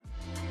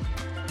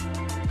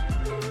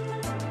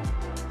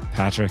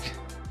Patrick,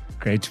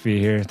 great to be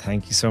here.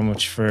 Thank you so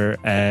much for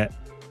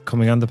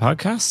coming on the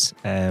podcast.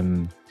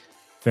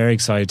 Very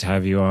excited to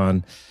have you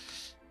on.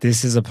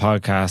 This is a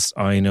podcast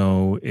I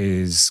know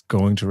is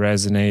going to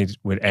resonate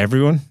with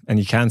everyone, and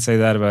you can't say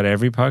that about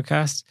every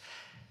podcast.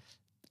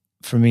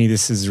 For me,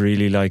 this is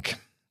really like,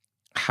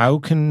 how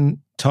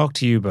can talk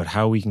to you about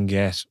how we can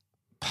get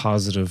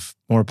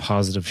more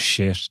positive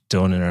shit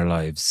done in our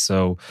lives.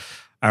 So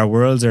our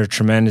worlds are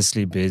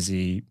tremendously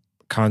busy,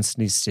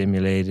 constantly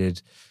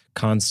stimulated,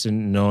 constant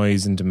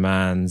noise and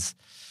demands.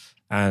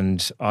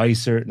 And I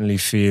certainly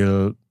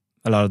feel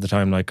a lot of the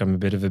time like I'm a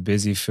bit of a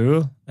busy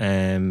fool,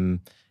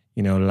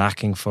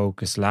 lacking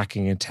focus,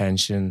 lacking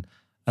attention,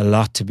 a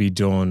lot to be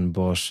done,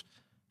 but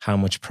how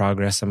much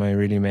progress am I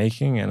really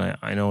making? And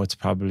I know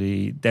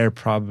they're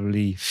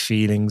probably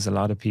feelings a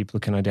lot of people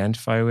can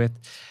identify with.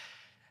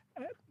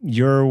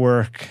 Your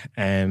work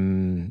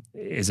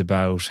is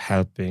about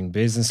helping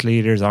business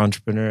leaders,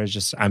 entrepreneurs,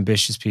 just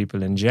ambitious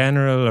people in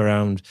general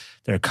around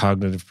their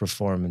cognitive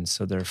performance,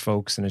 so their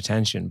focus and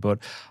attention. But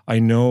I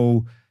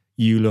know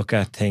you look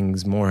at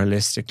things more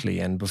holistically,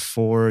 and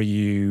before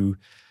you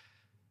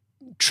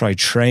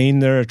train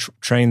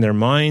their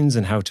minds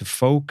and how to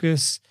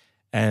focus,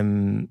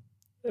 from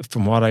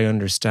what I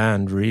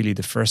understand, really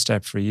the first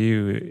step for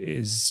you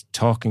is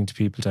talking to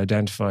people to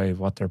identify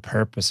what their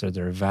purpose or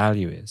their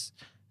value is.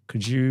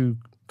 Could you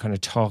kind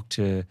of talk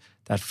to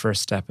that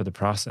first step of the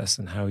process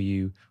and how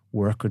you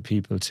work with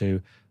people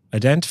to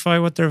identify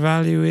what their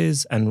value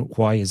is, and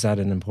why is that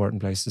an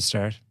important place to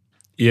start?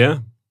 Yeah.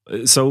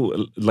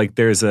 So like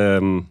there's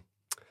the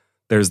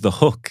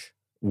hook,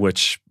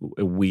 which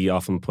we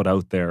often put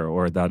out there,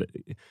 or that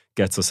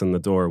gets us in the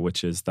door,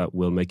 which is that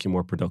will make you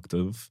more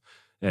productive.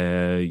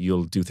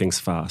 You'll do things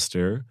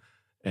faster.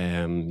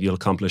 You'll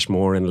accomplish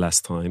more in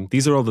less time.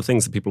 These are all the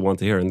things that people want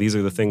to hear, and these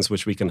are the things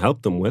which we can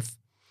help them with.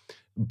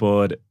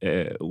 But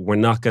we're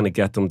not going to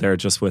get them there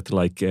just with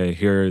like,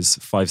 here's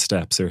 5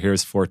 steps, or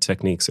here's 4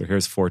 techniques, or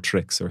here's 4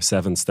 tricks, or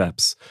 7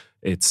 steps.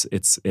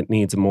 It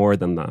needs more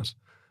than that.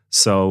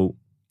 So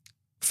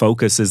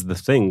focus is the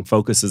thing.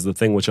 Focus is the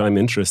thing which I'm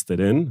interested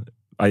in.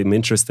 I'm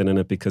interested in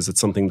it because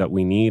it's something that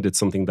we need. It's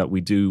something that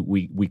we do.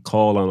 We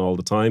call on all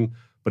the time,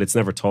 but it's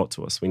never taught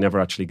to us. We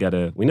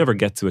never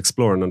get to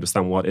explore and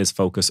understand what is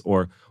focus,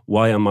 or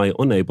why am I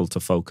unable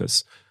to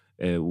focus.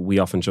 We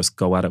often just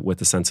go at it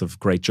with a sense of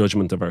great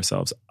judgment of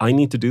ourselves. I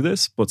need to do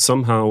this, but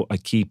somehow I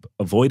keep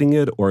avoiding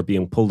it or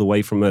being pulled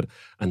away from it,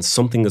 and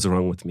something is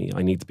wrong with me.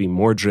 I need to be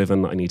more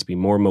driven. I need to be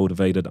more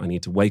motivated. I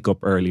need to wake up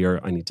earlier.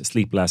 I need to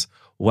sleep less,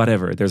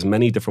 whatever. There's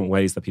many different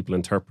ways that people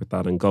interpret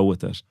that and go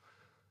with it.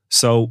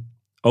 So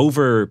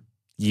over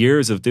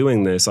years of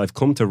doing this, I've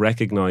come to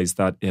recognize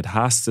that it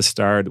has to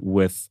start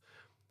with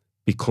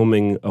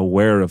becoming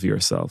aware of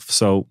yourself.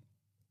 So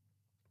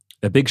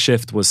a big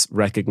shift was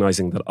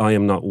recognizing that I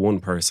am not one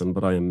person,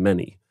 but I am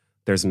many.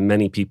 There's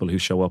many people who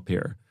show up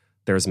here.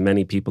 There's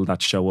many people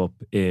that show up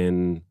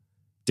in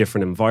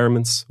different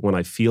environments when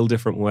I feel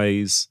different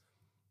ways.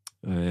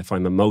 If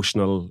I'm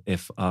emotional,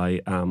 if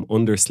I am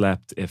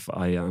underslept, if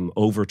I am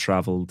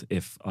over-traveled,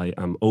 if I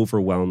am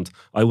overwhelmed,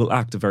 I will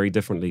act very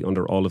differently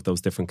under all of those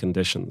different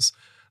conditions.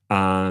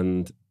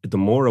 And the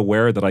more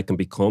aware that I can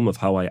become of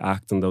how I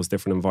act in those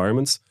different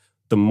environments,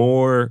 the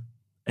more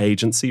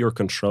agency or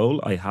control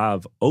I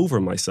have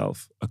over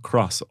myself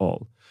across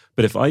all.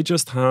 But if I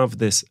just have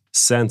this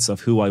sense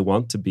of who I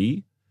want to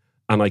be,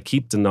 and I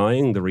keep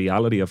denying the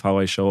reality of how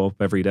I show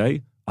up every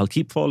day, I'll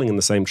keep falling in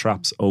the same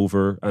traps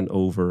over and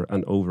over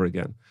and over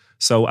again.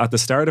 So at the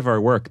start of our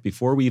work,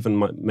 before we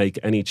even make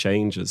any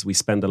changes, we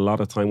spend a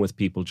lot of time with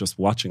people just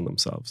watching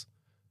themselves.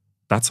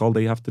 That's all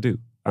they have to do.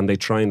 And they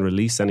try and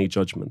release any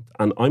judgment.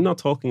 And I'm not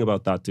talking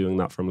about doing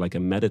that from like a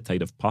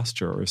meditative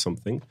posture or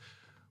something.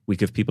 We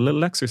give people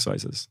little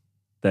exercises.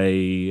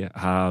 They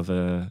have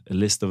a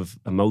list of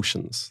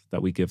emotions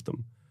that we give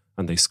them,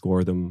 and they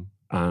score them,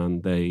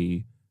 and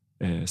they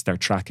start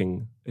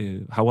tracking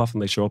how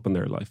often they show up in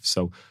their life.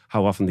 So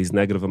how often these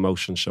negative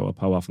emotions show up,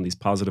 how often these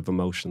positive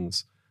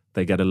emotions.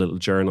 They get a little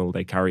journal,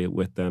 they carry it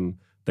with them.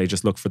 They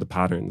just look for the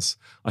patterns.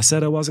 I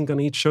said I wasn't going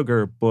to eat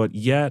sugar, but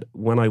yet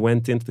when I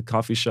went into the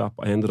coffee shop,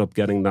 I ended up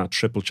getting that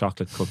triple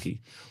chocolate cookie.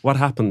 What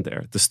happened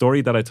there? The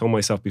story that I told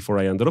myself before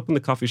I ended up in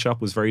the coffee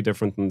shop was very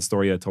different than the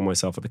story I told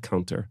myself at the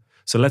counter.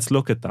 So let's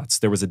look at that. So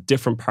there was a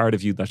different part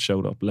of you that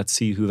showed up. Let's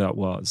see who that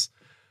was.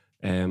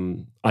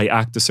 I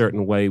act a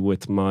certain way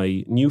with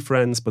my new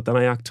friends, but then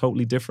I act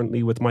totally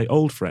differently with my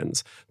old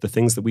friends. The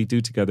things that we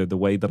do together, the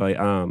way that I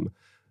am.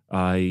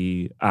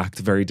 I act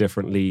very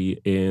differently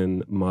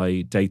in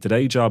my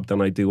day-to-day job than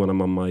I do when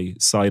I'm on my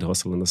side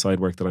hustle and the side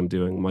work that I'm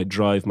doing. My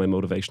drive, my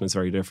motivation is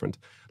very different.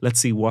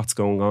 Let's see what's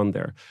going on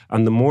there.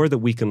 And the more that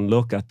we can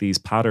look at these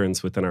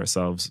patterns within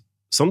ourselves,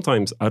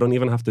 sometimes I don't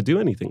even have to do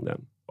anything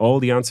then. All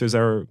the answers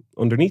are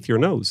underneath your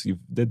nose.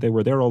 They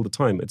were there all the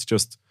time. It's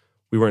just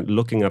we weren't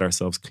looking at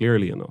ourselves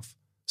clearly enough.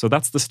 So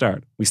that's the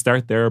start. We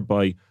start there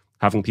by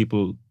having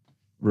people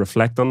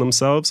reflect on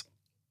themselves,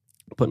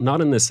 but not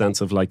in the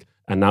sense of like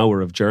an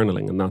hour of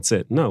journaling and that's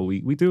it. No,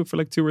 we do it for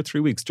like 2 or 3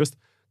 weeks, just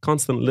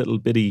constant little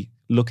bitty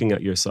looking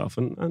at yourself.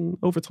 And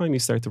over time, you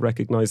start to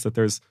recognize that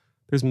there's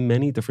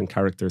many different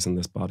characters in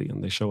this body,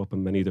 and they show up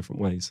in many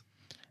different ways.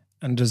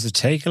 And does it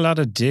take a lot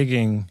of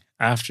digging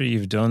after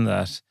you've done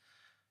that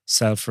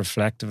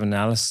self-reflective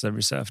analysis of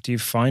yourself? Do you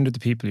find with the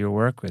people you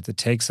work with, it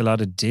takes a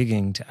lot of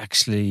digging to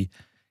actually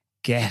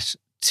get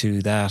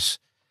to that,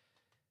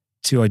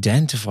 to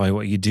identify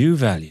what you do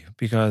value?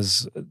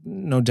 Because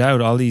no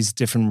doubt all these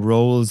different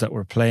roles that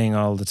we're playing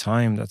all the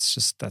time,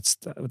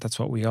 that's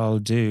what we all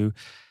do.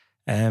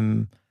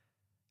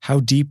 How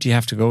deep do you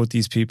have to go with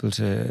these people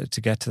to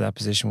get to that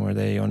position where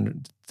they under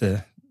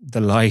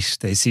the light,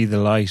 they see the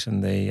light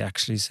and they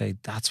actually say,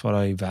 that's what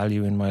I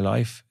value in my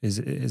life? Is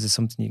it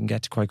something you can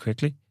get to quite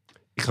quickly?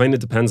 It kind of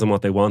depends on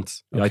what they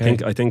want. Okay.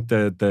 I think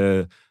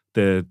the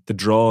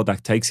draw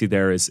that takes you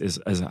there is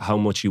how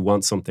much you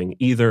want something.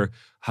 Either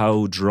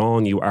how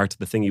drawn you are to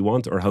the thing you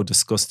want, or how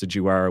disgusted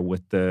you are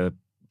with the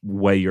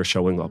way you're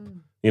showing up.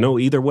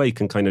 Either way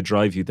can kind of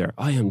drive you there.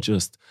 I am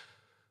just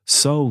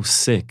so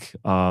sick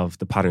of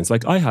the patterns.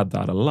 Like, I had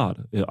that a lot.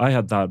 I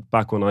had that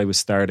back when I was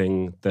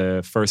starting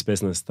the first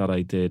business that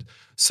I did.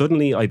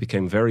 Suddenly I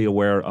became very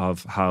aware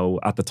of how,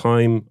 at the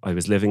time, I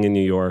was living in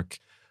New York,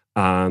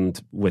 and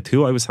with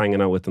who I was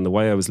hanging out with and the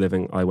way I was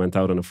living, I went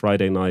out on a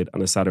Friday night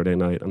and a Saturday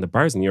night, and the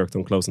bars in New York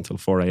don't close until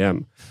 4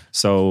 a.m.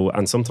 So,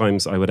 and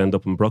sometimes I would end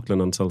up in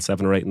Brooklyn until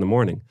 7 or 8 in the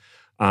morning.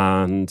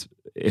 And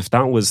if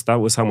that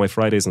was how my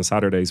Fridays and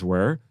Saturdays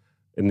were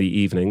in the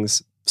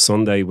evenings,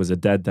 Sunday was a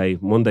dead day.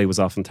 Monday was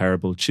often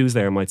terrible.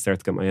 Tuesday, I might start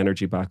to get my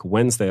energy back.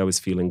 Wednesday, I was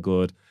feeling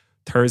good.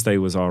 Thursday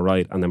was all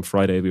right. And then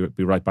Friday, we would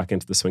be right back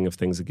into the swing of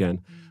things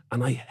again.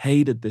 And I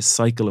hated this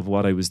cycle of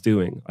what I was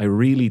doing. I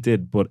really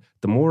did. But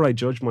the more I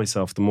judged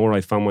myself, the more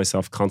I found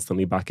myself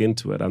constantly back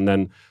into it. And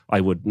then I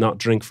would not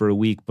drink for a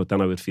week, but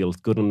then I would feel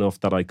good enough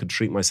that I could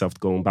treat myself to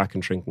going back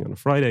and drinking on a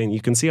Friday. And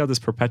you can see how this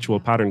perpetual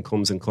pattern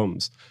comes and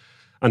comes.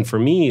 And for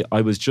me,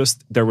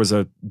 there was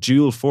a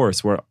dual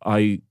force where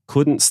I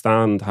couldn't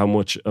stand how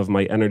much of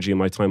my energy and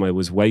my time I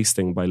was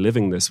wasting by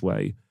living this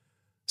way.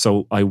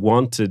 So I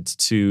wanted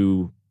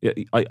to,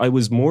 I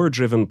was more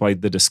driven by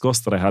the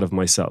disgust that I had of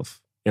myself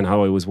and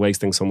how I was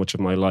wasting so much of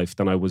my life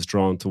than I was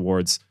drawn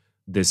towards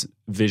this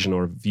vision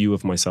or view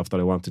of myself that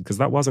I wanted, because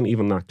that wasn't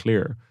even that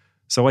clear.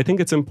 So I think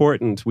it's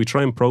important, we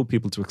try and probe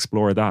people to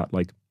explore that.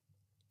 Like,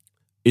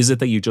 is it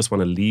that you just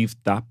want to leave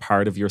that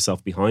part of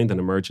yourself behind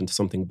and emerge into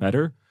something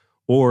better?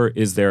 Or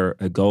is there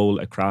a goal,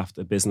 a craft,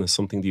 a business,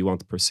 something that you want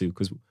to pursue?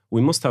 Because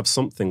we must have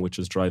something which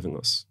is driving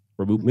us.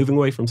 We're moving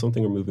away from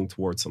something or moving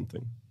towards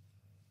something.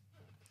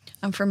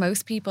 And for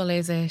most people,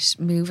 is it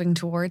moving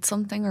towards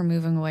something or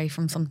moving away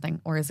from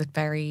something? Or is it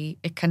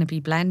can it be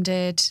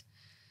blended?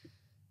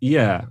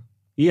 Yeah.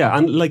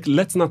 And like,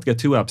 let's not get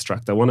too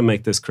abstract. I want to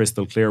make this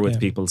crystal clear with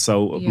people.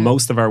 So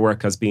most of our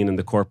work has been in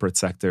the corporate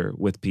sector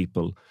with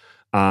people.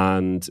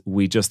 And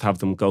we just have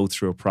them go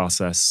through a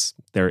process,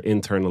 their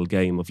internal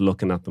game of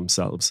looking at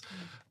themselves.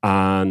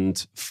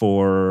 And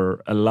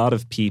for a lot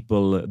of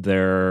people,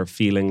 they're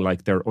feeling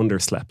like they're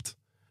underslept.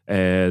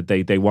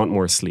 They want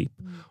more sleep,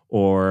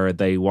 or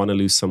they want to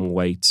lose some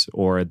weight,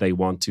 or they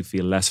want to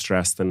feel less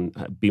stressed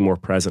and be more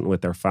present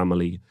with their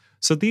family.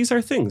 So these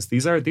are things.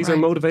 These are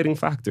motivating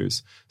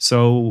factors.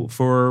 So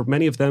for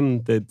many of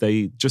them,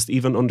 they just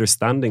even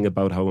understanding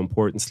about how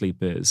important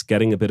sleep is,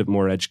 getting a bit of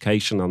more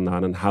education on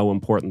that and how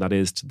important that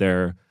is to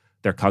their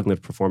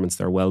cognitive performance,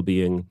 their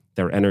well-being,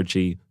 their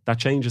energy, that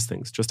changes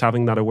things. Just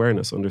having that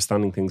awareness,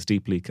 understanding things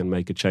deeply can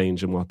make a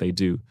change in what they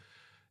do.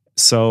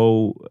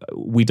 So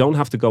we don't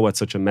have to go at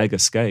such a mega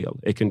scale.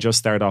 It can just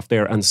start off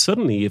there. And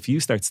suddenly, if you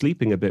start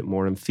sleeping a bit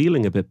more and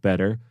feeling a bit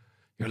better,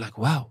 you're like,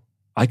 wow,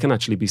 I can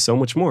actually be so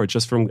much more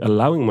just from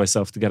allowing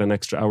myself to get an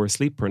extra hour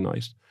sleep per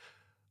night.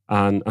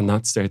 And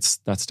that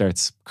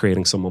starts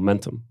creating some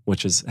momentum,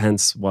 which is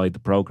hence why the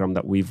program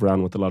that we've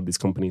run with a lot of these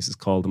companies is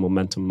called the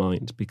Momentum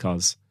Mind,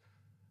 because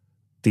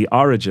the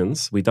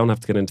origins, we don't have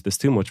to get into this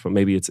too much, but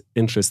maybe it's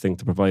interesting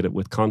to provide it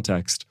with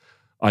context.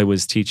 I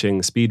was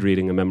teaching speed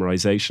reading and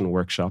memorization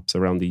workshops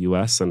around the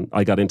US, and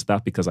I got into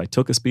that because I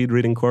took a speed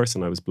reading course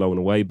and I was blown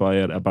away by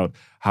it, about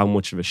how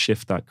much of a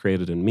shift that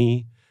created in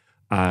me.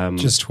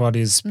 Just what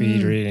is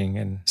speed reading?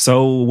 And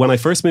so when I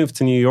first moved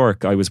to New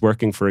York, I was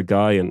working for a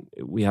guy, and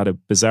we had a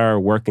bizarre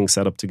working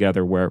setup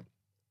together where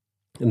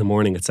in the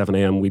morning at 7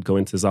 a.m. we'd go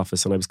into his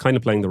office, and I was kind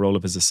of playing the role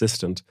of his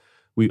assistant.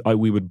 We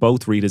would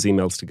both read his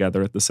emails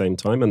together at the same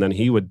time, and then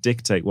he would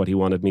dictate what he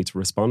wanted me to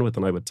respond with,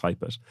 and I would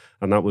type it.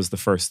 And that was the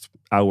first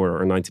hour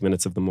or 90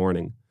 minutes of the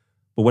morning.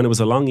 But when it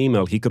was a long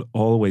email, he could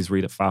always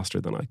read it faster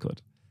than I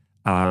could.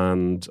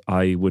 And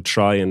I would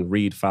try and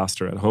read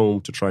faster at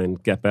home to try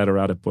and get better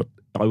at it, but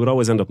I would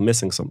always end up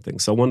missing something.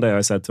 So one day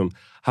I said to him,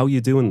 how are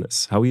you doing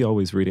this? How are you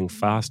always reading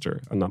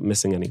faster and not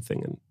missing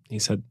anything? And he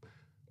said,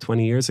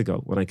 20 years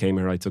ago when I came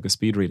here, I took a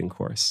speed reading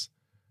course.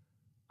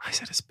 I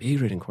said, a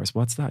speed reading course?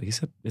 What's that? He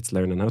said, it's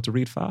learning how to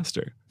read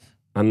faster.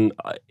 And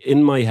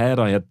in my head,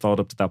 I had thought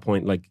up to that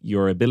point, like,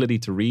 your ability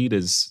to read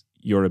is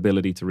your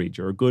ability to read.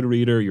 You're a good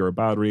reader, you're a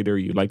bad reader,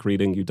 you like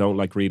reading, you don't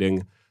like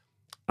reading.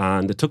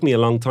 And it took me a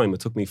long time. It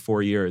took me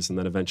 4 years. And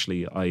then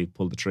eventually I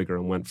pulled the trigger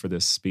and went for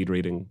this speed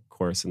reading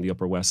course in the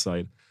Upper West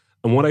Side.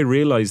 And what I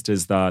realized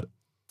is that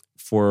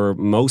for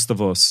most of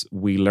us,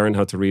 we learn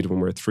how to read when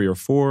we're 3 or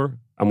 4,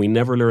 and we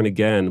never learn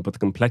again, but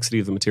the complexity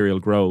of the material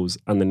grows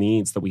and the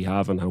needs that we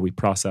have and how we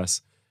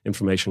process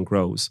information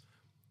grows.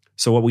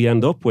 So what we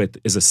end up with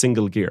is a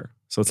single gear.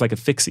 So it's like a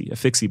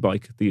fixie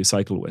bike that you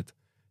cycle with.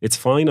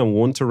 It's fine on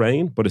one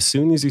terrain, but as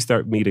soon as you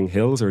start meeting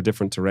hills or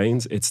different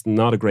terrains, it's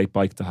not a great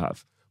bike to have.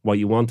 What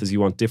you want is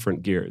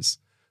different gears.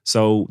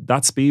 So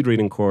that speed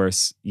reading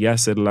course,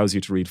 yes, it allows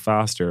you to read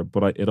faster,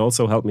 but it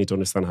also helped me to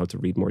understand how to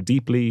read more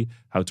deeply,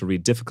 how to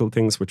read difficult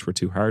things which were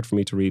too hard for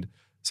me to read.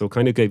 So it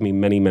kind of gave me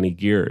many, many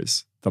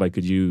gears that I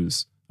could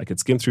use. I could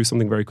skim through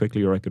something very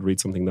quickly, or I could read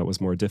something that was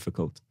more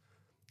difficult.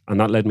 And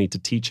that led me to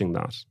teaching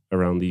that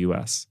around the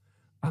US.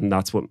 And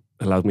that's what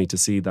allowed me to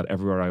see that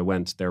everywhere I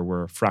went, there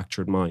were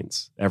fractured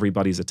minds.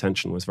 Everybody's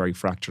attention was very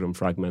fractured and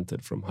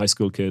fragmented, from high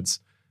school kids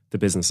to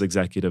business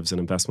executives and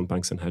investment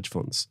banks and hedge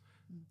funds.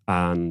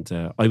 And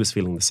I was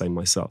feeling the same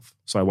myself.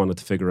 So I wanted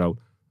to figure out,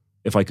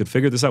 if I could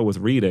figure this out with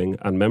reading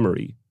and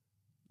memory,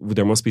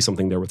 there must be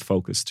something there with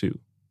focus too,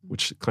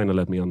 which kind of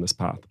led me on this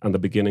path. And the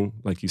beginning,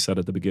 like you said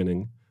at the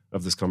beginning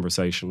of this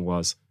conversation,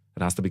 was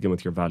it has to begin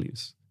with your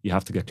values. You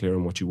have to get clear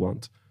on what you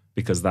want,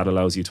 because that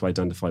allows you to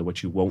identify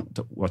what you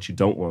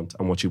don't want,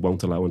 and what you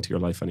won't allow into your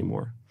life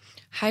anymore.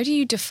 How do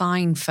you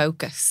define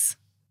focus?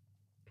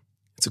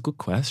 It's a good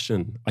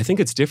question. I think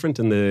it's different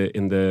in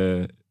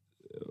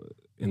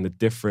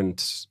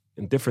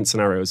different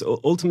scenarios.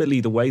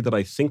 Ultimately, the way that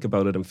I think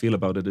about it and feel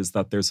about it is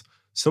that there's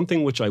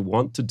something which I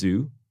want to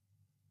do,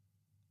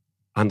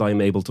 and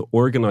I'm able to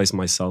organize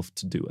myself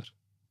to do it.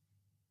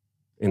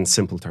 In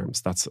simple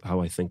terms, that's how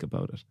I think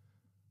about it.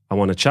 I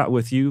want to chat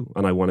with you,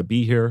 and I want to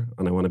be here,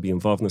 and I want to be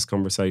involved in this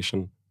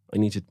conversation. I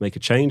need to make a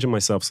change in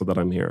myself so that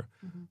I'm here.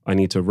 Mm-hmm. I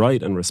need to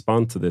write and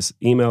respond to this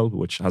email,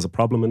 which has a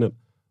problem in it.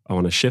 I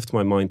want to shift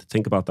my mind to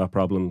think about that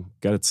problem,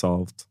 get it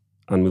solved,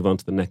 and move on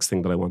to the next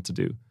thing that I want to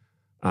do.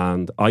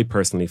 And I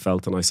personally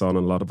felt, and I saw in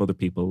a lot of other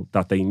people,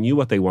 that they knew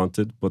what they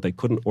wanted, but they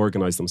couldn't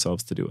organize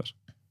themselves to do it.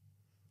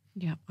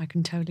 Yeah, I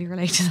can totally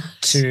relate to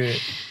that.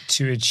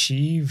 To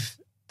achieve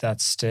that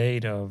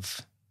state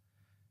of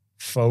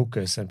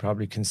focus, and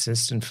probably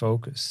consistent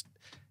focus,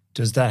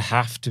 does that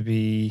have to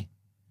be,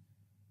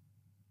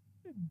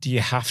 do you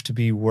have to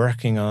be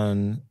working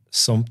on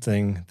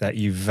something that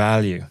you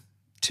value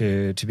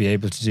to be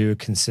able to do it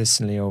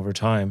consistently over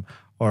time?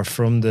 Or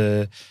from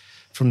the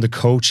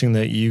coaching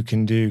that you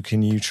can do,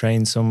 can you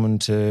train someone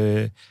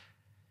to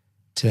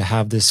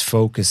have this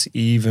focus,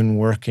 even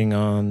working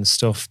on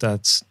stuff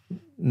that's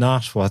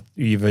not what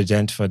you've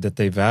identified that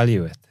they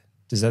value it?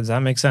 Does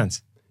that make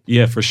sense?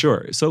 Yeah, for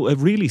sure. So a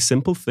really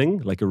simple thing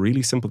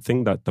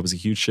that was a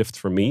huge shift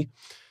for me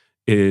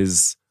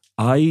is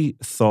I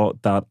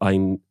thought that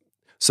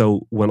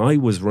so when I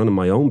was running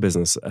my own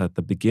business at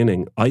the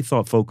beginning, I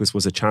thought focus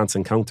was a chance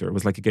encounter. It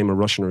was like a game of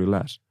Russian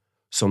roulette.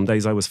 Some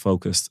days I was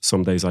focused,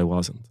 some days I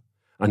wasn't.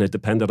 And it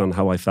depended on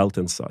how I felt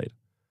inside.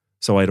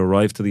 So I'd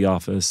arrive to the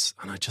office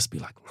and I'd just be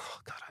like, oh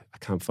God, I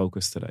can't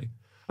focus today.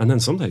 And then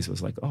some days it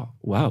was like, oh,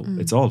 wow,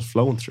 it's all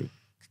flowing through.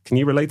 Can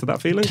you relate to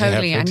that feeling?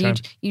 Totally. Yeah,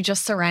 and you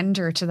just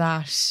surrender to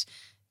that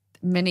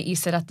minute you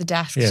sit at the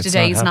desk. Yeah,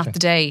 today's not the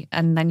day.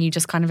 And then you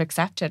just kind of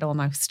accept it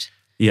almost.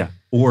 Yeah.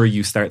 Or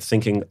you start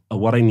thinking,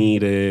 what I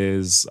need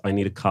is, I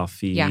need a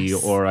coffee, yes.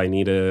 or I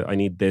need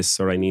this,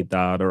 or I need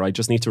that, or I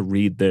just need to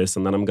read this,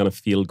 and then I'm going to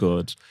feel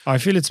good. I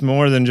feel it's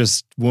more than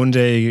just one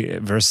day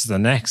versus the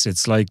next.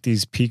 It's like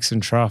these peaks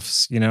and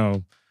troughs,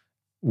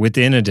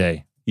 within a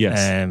day.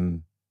 Yes.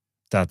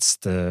 That's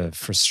the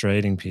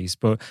frustrating piece.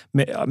 But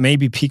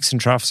maybe peaks and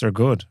troughs are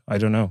good. I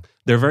don't know.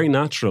 They're very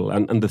natural.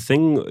 And the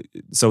thing,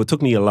 so it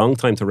took me a long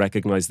time to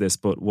recognize this,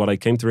 but what I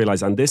came to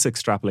realize, and this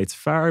extrapolates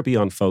far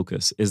beyond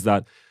focus, is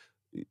that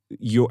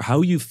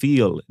how you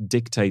feel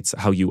dictates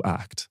how you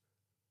act.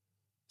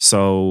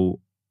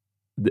 So,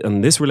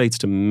 and this relates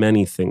to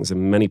many things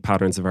and many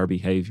patterns of our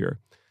behavior.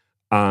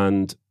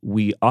 And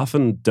we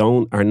often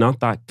are not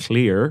that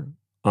clear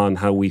on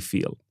how we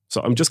feel. So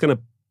I'm just going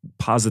to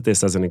posit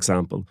this as an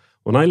example.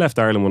 When I left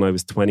Ireland when I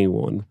was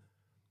 21,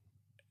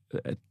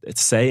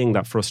 it's saying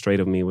that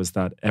frustrated me was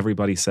that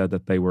everybody said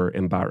that they were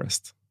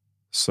embarrassed.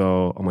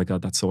 So, oh my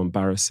God, that's so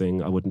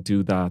embarrassing. I wouldn't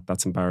do that.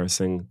 That's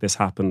embarrassing. This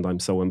happened. I'm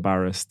so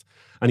embarrassed.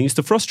 And it used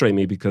to frustrate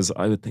me because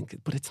I would think,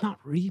 but it's not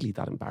really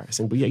that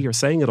embarrassing. But yeah, you're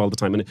saying it all the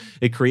time. And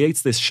it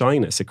creates this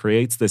shyness. It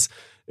creates this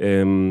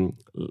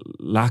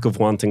lack of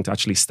wanting to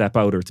actually step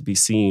out or to be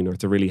seen or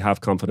to really have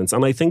confidence.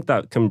 And I think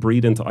that can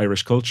breed into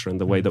Irish culture in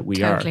the way that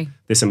we are.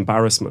 This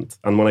embarrassment.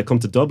 And when I come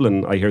to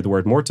Dublin, I hear the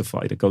word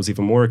mortified. It goes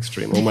even more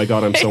extreme. Oh my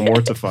God, I'm so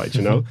mortified,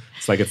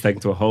 It's like it's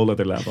taken to a whole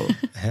other level.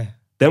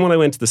 Then when I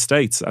went to the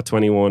States at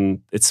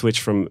 21, it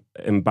switched from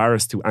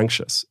embarrassed to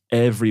anxious.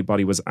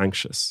 Everybody was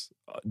anxious.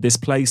 This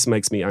place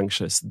makes me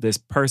anxious. This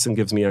person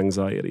gives me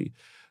anxiety.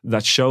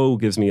 That show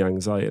gives me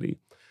anxiety.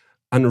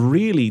 And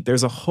really,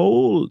 there's a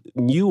whole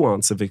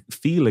nuance of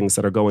feelings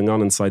that are going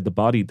on inside the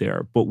body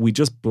there, but we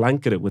just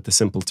blanket it with the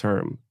simple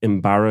term,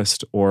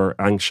 embarrassed or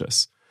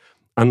anxious.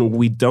 And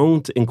we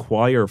don't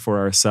inquire for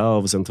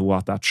ourselves into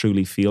what that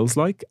truly feels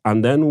like.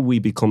 And then we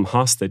become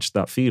hostage to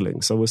that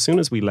feeling. So as soon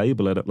as we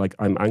label it like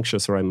I'm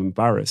anxious or I'm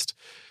embarrassed,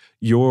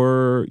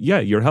 you're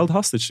held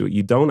hostage to it.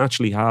 You don't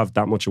actually have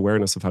that much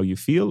awareness of how you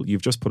feel.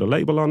 You've just put a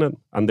label on it.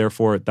 And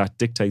therefore that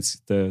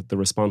dictates the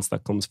response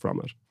that comes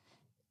from it.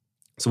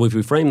 So if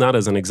we frame that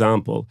as an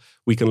example,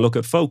 we can look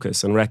at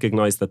focus and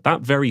recognize that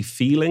that very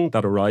feeling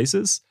that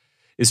arises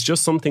is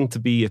just something to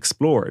be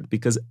explored,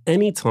 because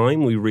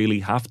anytime we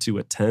really have to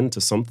attend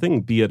to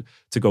something, be it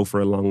to go for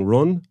a long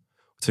run,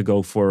 to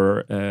go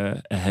for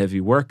a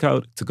heavy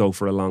workout, to go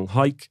for a long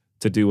hike,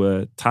 to do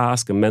a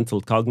task, a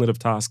mental cognitive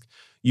task,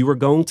 you are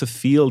going to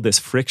feel this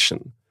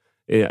friction,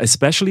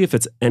 especially if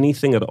it's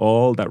anything at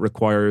all that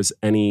requires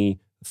any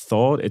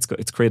thought. It's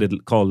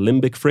called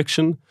limbic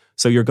friction.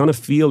 So you're going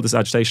to feel this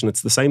agitation.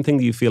 It's the same thing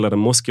that you feel at a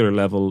muscular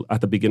level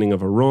at the beginning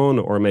of a run,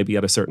 or maybe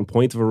at a certain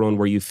point of a run,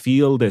 where you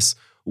feel this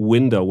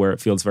window where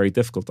it feels very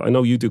difficult. I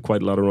know you do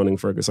quite a lot of running,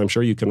 Fergus. I'm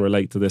sure you can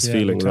relate to this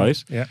feeling,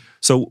 right? Yeah.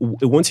 So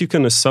once you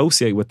can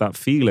associate with that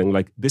feeling,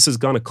 like this is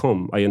going to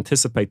come, I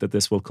anticipate that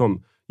this will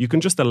come, you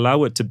can just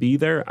allow it to be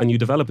there and you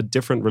develop a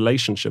different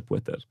relationship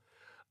with it.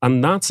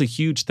 And that's a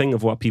huge thing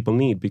of what people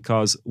need,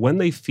 because when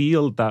they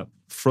feel that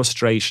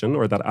frustration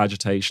or that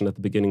agitation at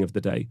the beginning of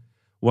the day,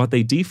 what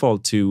they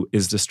default to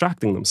is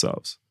distracting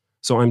themselves.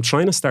 So I'm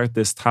trying to start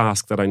this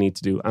task that I need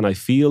to do and I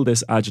feel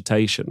this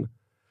agitation.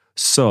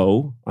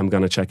 So I'm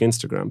going to check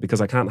Instagram because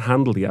I can't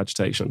handle the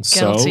agitation.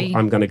 Guilty. So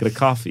I'm going to get a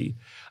coffee.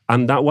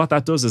 And that what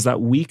that does is that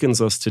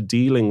weakens us to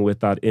dealing with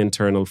that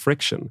internal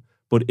friction.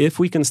 But if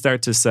we can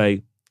start to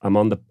say, I'm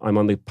on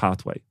the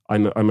pathway,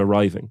 I'm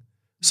arriving,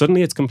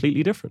 suddenly it's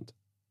completely different.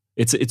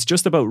 It's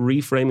just about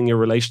reframing your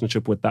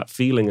relationship with that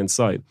feeling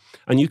inside.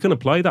 And you can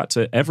apply that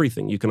to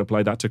everything. You can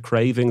apply that to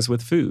cravings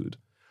with food.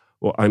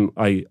 Well,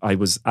 I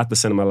was at the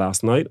cinema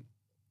last night.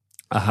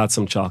 I had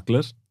some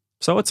chocolate.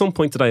 So at some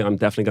point today, I'm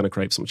definitely going to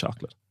crave some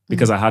chocolate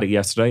because I had it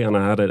yesterday and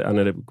I had it and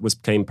it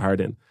came paired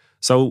in.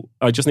 So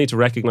I just need to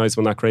recognize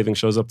when that craving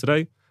shows up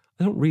today,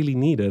 I don't really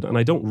need it and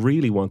I don't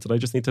really want it. I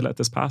just need to let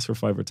this pass for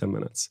 5 or 10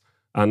 minutes.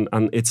 And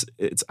it's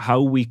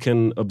how we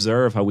can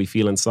observe how we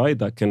feel inside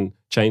that can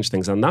change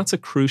things. And that's a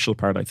crucial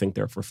part, I think,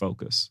 there for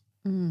focus.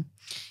 Mm.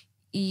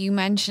 You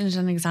mentioned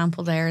an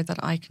example there that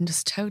I can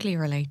just totally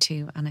relate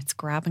to, and it's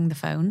grabbing the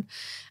phone.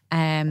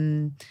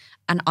 And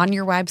on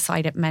your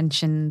website, it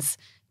mentions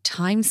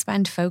time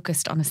spent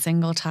focused on a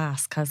single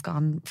task has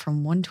gone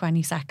from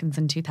 120 seconds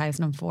in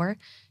 2004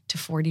 to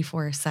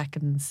 44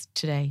 seconds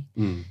today.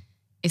 Mm.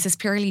 Is this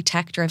purely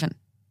tech-driven?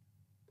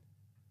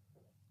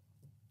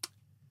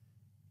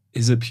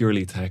 Is it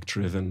purely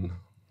tech-driven?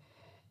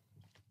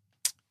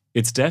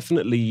 It's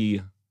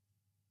definitely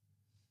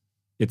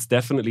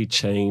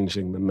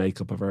changing the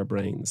makeup of our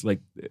brains.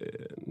 Like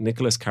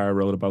Nicholas Carr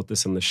wrote about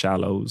this in The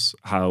Shallows,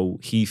 how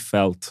he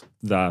felt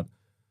that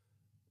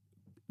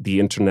the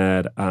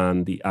internet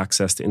and the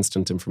access to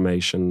instant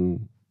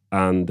information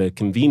and the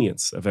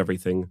convenience of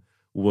everything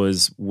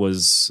was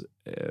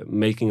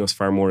making us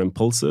far more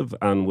impulsive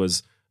and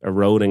was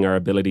eroding our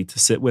ability to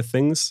sit with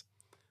things.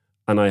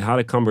 And I had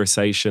a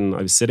conversation.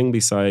 I was sitting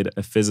beside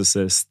a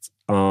physicist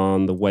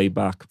on the way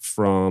back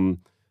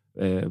from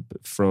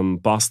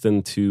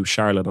Boston to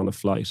Charlotte on a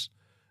flight.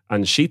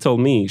 And she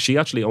told me she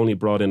actually only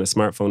brought in a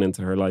smartphone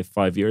into her life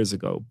 5 years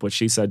ago. But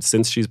she said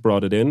since she's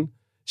brought it in,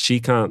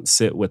 she can't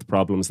sit with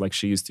problems like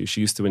she used to.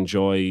 She used to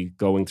enjoy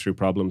going through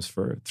problems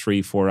for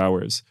 3-4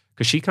 hours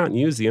because she can't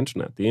use the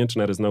internet. The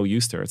internet is no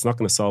use to her. It's not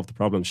going to solve the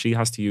problem. She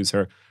has to use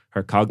her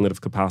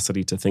cognitive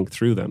capacity to think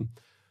through them.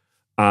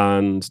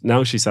 And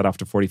now she said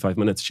after 45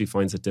 minutes, she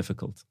finds it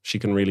difficult. She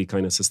can really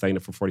kind of sustain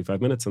it for 45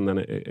 minutes and then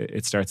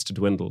it starts to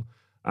dwindle.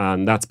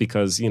 And that's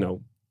because,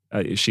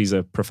 she's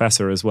a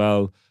professor as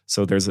well.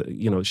 So there's,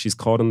 she's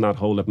caught in that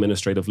whole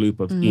administrative loop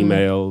of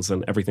emails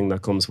and everything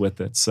that comes with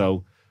it.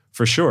 So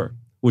for sure,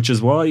 which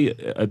is why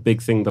a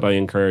big thing that I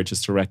encourage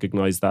is to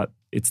recognize that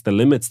it's the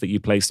limits that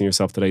you place in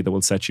yourself today that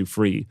will set you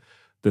free.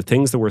 The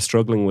things that we're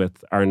struggling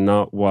with are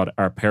not what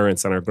our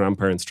parents and our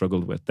grandparents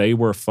struggled with. They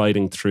were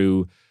fighting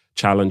through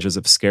challenges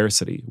of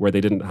scarcity where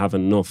they didn't have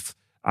enough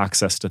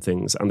access to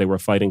things and they were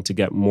fighting to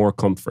get more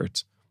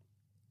comfort.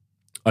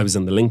 I was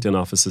in the LinkedIn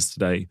offices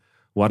today.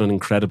 What an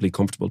incredibly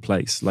comfortable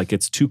place. Like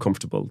it's too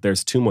comfortable.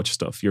 There's too much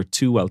stuff. You're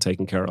too well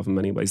taken care of in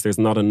many ways. There's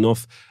not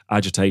enough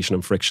agitation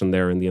and friction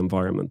there in the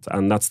environment.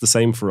 And that's the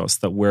same for us,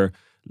 that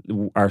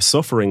our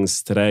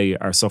sufferings today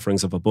are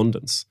sufferings of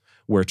abundance.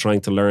 We're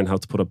trying to learn how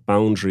to put up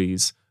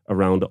boundaries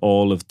around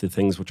all of the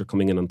things which are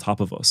coming in on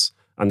top of us.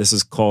 And this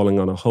is calling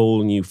on a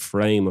whole new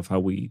frame of how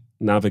we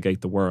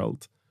navigate the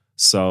world.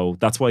 So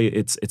that's why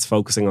it's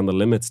focusing on the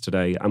limits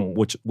today, and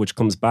which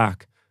comes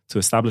back to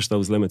establish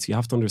those limits. You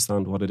have to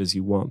understand what it is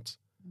you want,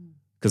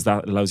 because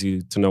that allows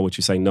you to know what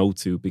you say no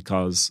to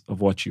because of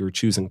what you're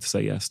choosing to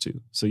say yes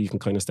to. So you can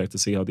kind of start to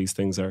see how these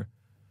things are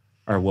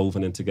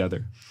woven in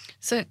together.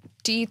 So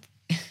do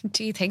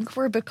you think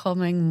we're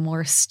becoming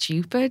more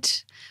stupid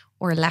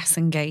or less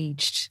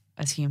engaged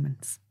as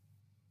humans?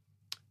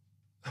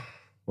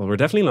 Well, we're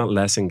definitely not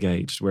less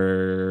engaged.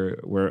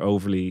 We're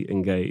overly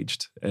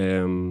engaged.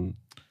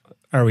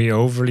 Are we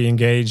overly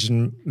engaged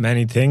in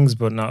many things,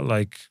 but not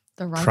like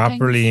The right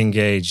properly things?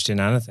 engaged in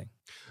anything?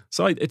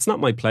 So it's not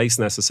my place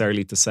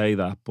necessarily to say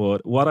that,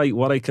 but what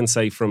I can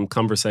say from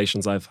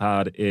conversations I've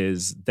had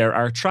is there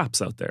are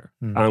traps out there,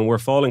 and we're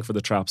falling for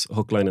the traps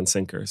hook, line, and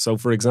sinker. So,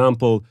 for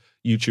example,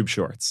 YouTube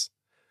Shorts.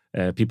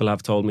 People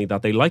have told me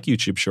that they like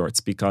YouTube Shorts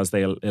because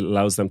it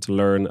allows them to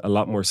learn a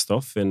lot more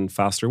stuff in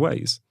faster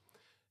ways.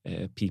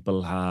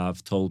 People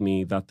have told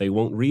me that they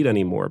won't read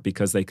anymore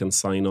because they can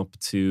sign up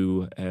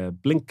to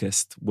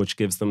Blinkist, which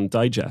gives them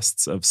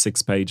digests of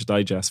 6-page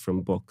digests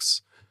from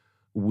books.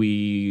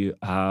 We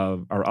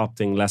are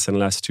opting less and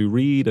less to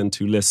read and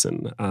to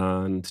listen,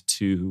 and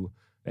to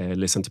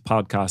listen to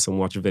podcasts and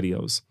watch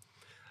videos.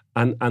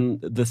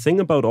 And the thing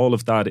about all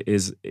of that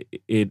is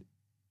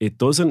it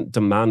doesn't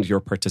demand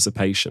your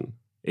participation.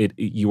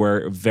 You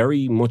are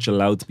very much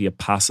allowed to be a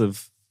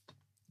passive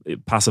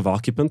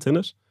occupant in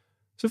it.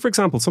 So, for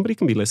example, somebody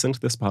can be listening to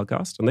this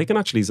podcast and they can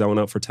actually zone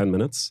out for 10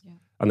 minutes,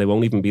 and they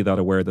won't even be that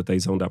aware that they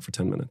zoned out for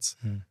 10 minutes.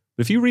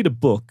 But if you read a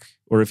book,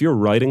 or if you're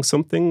writing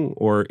something,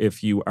 or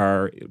if you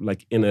are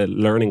like in a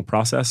learning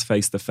process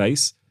face to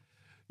face,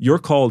 you're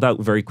called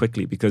out very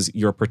quickly because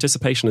your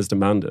participation is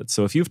demanded.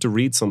 So if you have to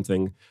read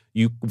something,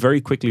 you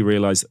very quickly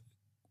realize,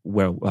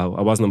 well,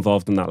 I wasn't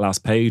involved in that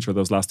last page or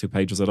those last 2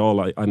 pages at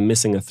all. I'm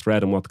missing a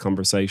thread in what the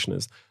conversation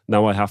is.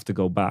 Now I have to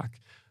go back.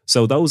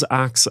 So those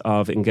acts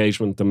of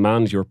engagement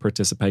demand your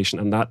participation,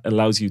 and that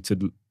allows you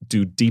to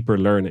do deeper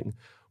learning.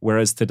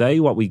 Whereas today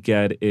what we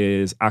get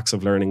is acts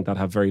of learning that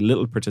have very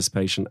little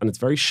participation, and it's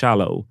very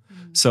shallow.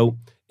 So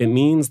it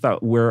means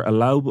that we're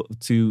allowed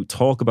to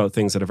talk about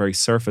things at a very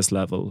surface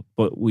level,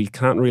 but we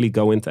can't really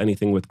go into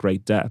anything with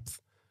great depth.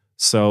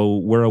 So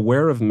we're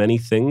aware of many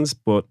things,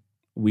 but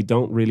we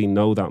don't really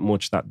know that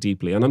much that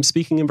deeply. And I'm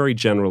speaking in very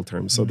general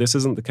terms. So this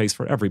isn't the case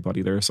for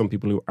everybody. There are some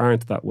people who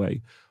aren't that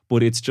way.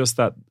 But it's just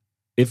that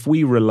if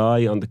we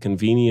rely on the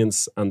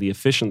convenience and the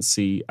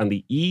efficiency and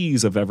the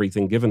ease of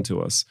everything given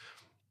to us,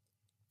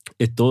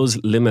 it does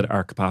limit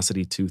our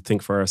capacity to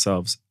think for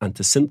ourselves and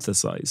to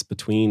synthesize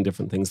between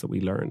different things that we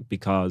learn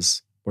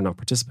because we're not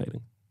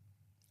participating.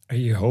 Are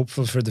you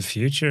hopeful for the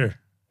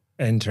future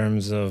in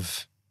terms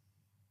of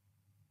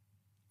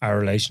our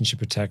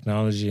relationship with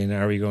technology, and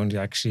are we going to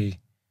actually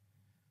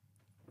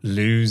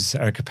lose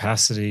our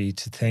capacity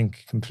to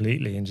think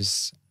completely and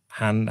just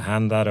hand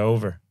that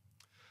over?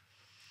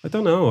 I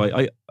don't know.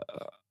 I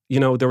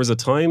there was a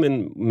time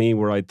in me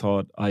where I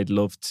thought I'd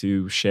love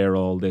to share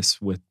all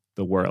this with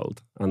the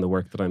world and the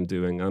work that I'm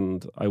doing.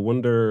 And I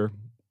wonder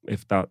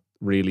if that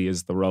really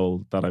is the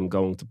role that I'm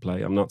going to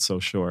play. I'm not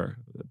so sure.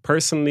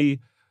 Personally,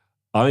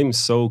 I'm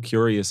so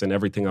curious in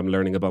everything I'm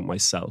learning about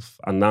myself.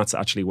 And that's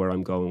actually where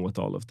I'm going with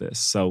all of this.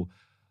 So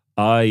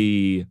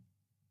I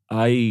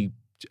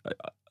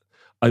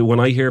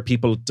when I hear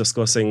people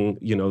discussing,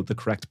 the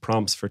correct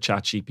prompts for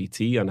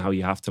ChatGPT and how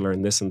you have to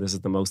learn this and this is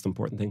the most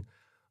important thing,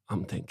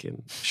 I'm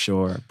thinking,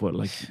 sure, but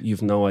like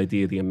you've no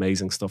idea the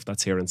amazing stuff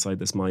that's here inside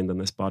this mind and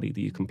this body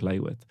that you can play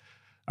with.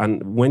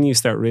 And when you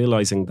start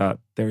realizing that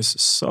there's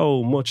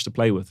so much to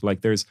play with,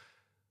 like there's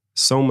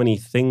so many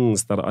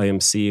things that I am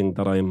seeing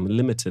that I am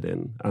limited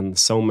in, and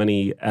so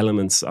many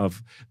elements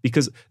of,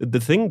 because the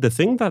thing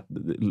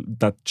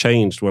that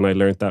changed when I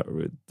learned that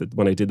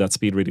when I did that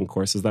speed reading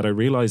course is that I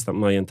realized that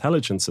my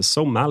intelligence is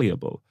so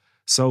malleable.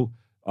 So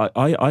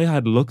I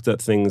had looked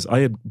at things, I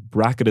had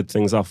bracketed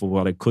things off of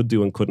what I could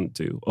do and couldn't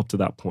do up to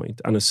that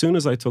point. And as soon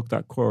as I took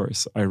that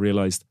course, I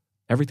realized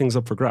everything's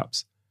up for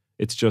grabs.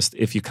 It's just,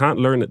 if you can't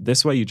learn it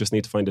this way, you just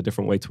need to find a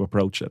different way to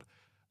approach it.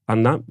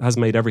 And that has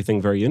made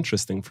everything very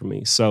interesting for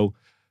me. So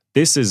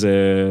this is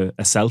a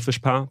selfish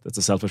path. It's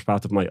a selfish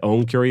path of my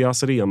own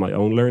curiosity and my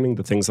own learning,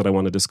 the things that I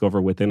want to discover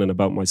within and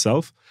about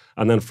myself.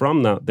 And then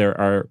from that, there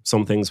are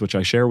some things which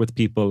I share with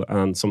people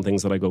and some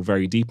things that I go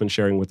very deep in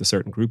sharing with a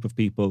certain group of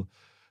people.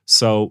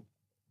 So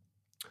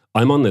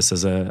I'm on this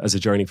as a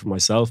journey for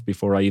myself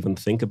before I even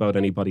think about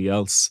anybody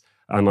else.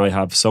 And I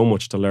have so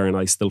much to learn.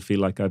 I still feel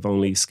like I've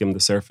only skimmed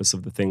the surface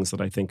of the things that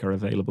I think are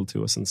available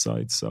to us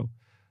inside. So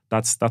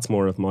that's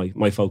more of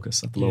my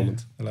focus at the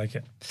moment. I like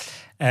it.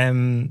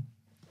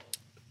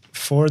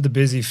 For the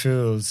busy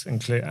fools,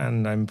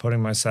 and I'm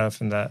putting myself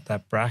in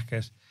that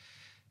bracket,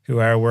 who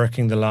are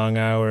working the long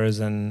hours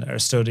and are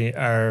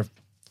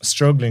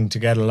struggling to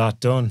get a lot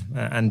done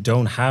and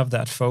don't have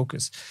that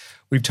focus.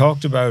 We've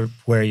talked about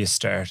where you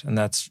start, and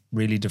that's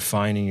really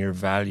defining your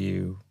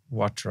value,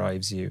 what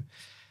drives you.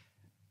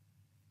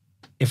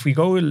 If we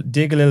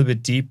dig a little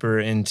bit deeper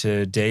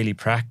into daily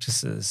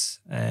practices,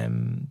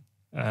 and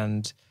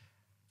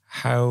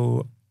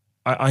how,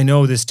 I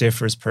know this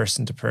differs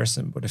person to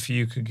person, but if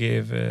you could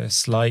give a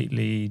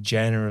slightly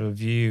general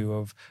view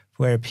of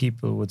where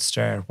people would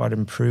start, what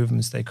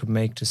improvements they could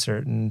make to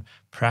certain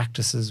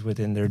practices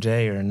within their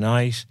day or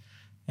night,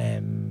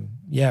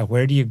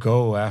 where do you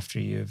go after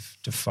you've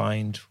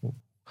defined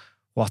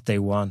what they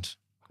want?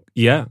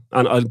 Yeah,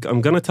 and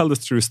I'm going to tell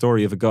this true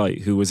story of a guy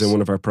who was in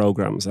one of our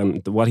programs,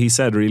 and what he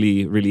said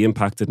really, really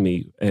impacted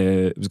me.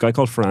 It was a guy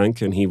called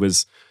Frank, and he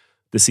was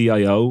the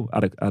CIO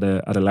at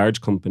a large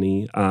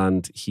company,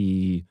 and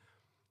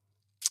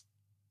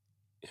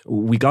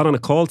we got on a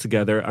call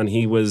together, and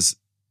he was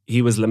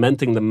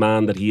lamenting the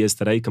man that he is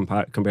today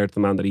compared to the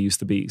man that he used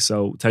to be.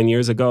 So 10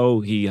 years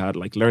ago, he had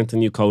like learned a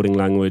new coding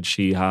language.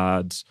 He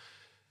had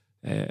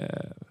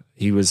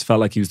felt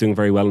like he was doing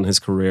very well in his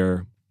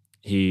career.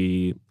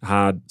 He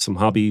had some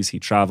hobbies. He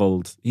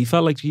traveled. He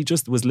felt like he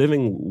just was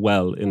living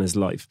well in his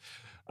life.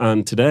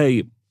 And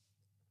today,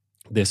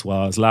 this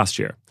was last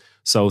year.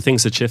 So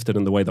things had shifted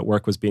in the way that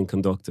work was being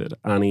conducted.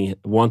 And he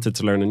wanted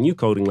to learn a new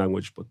coding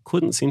language, but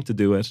couldn't seem to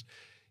do it.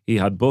 He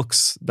had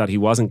books that he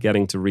wasn't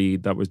getting to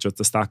read. That was just,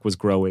 the stack was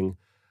growing.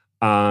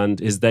 And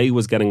his day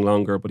was getting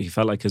longer, but he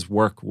felt like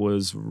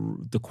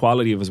the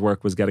quality of his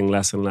work was getting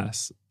less and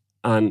less.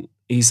 And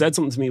he said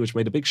something to me which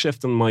made a big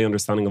shift in my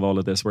understanding of all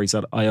of this, where he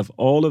said, I have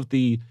all of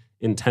the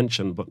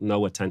intention, but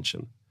no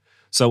attention.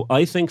 So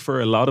I think for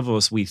a lot of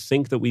us, we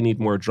think that we need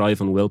more drive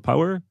and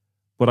willpower,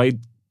 but I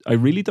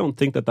really don't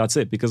think that that's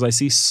it, because I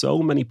see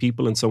so many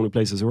people in so many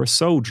places who are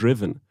so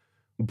driven,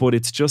 but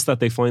it's just that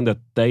they find that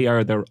they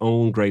are their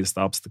own greatest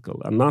obstacle.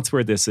 And that's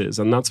where this is.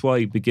 And that's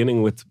why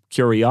beginning with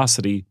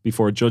curiosity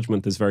before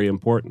judgment is very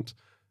important,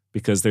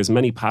 because there's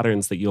many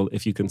patterns that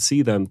if you can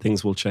see them,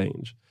 things will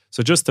change.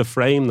 So just to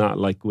frame that,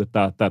 like with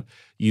that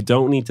you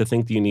don't need to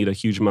think that you need a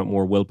huge amount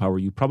more willpower.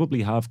 You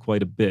probably have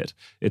quite a bit.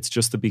 It's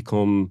just to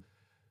become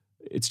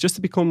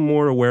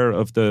more aware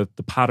of the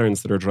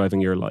patterns that are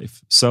driving your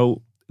life.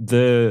 So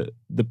the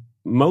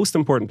most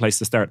important place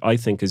to start, I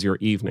think, is your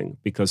evening,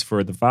 because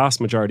for the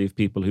vast majority of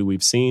people who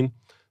we've seen,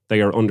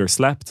 they are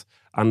underslept.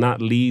 And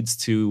that leads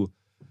to,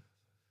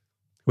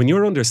 when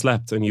you're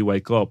underslept and you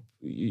wake up,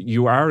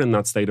 you are in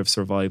that state of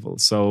survival.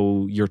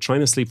 So you're trying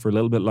to sleep for a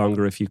little bit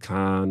longer if you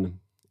can.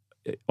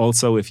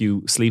 Also, if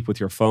you sleep with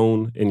your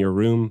phone in your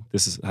room,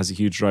 has a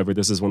huge driver.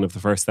 This is one of the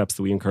first steps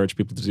that we encourage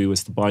people to do,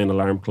 is to buy an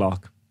alarm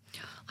clock.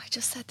 I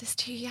just said this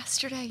to you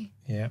yesterday.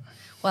 Yeah.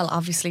 Well,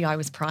 obviously I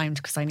was primed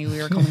because I knew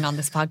we were coming on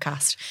this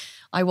podcast.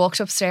 I walked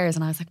upstairs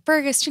and I was like,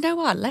 Fergus, do you know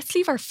what? Let's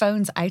leave our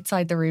phones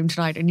outside the room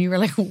tonight. And you were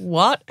like,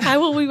 what? How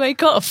will we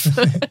wake up?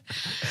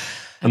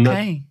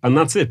 Okay. And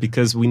that's it,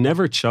 because we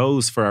never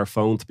chose for our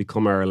phone to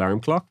become our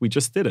alarm clock. We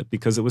just did it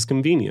because it was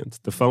convenient.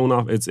 The phone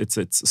off,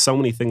 it's so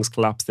many things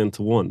collapsed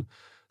into one.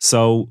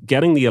 So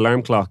getting the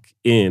alarm clock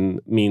in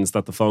means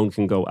that the phone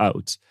can go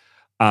out,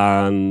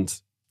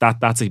 and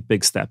that's a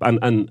big step.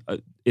 And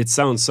it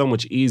sounds so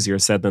much easier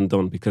said than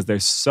done, because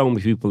there's so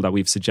many people that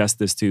we've suggested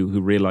this to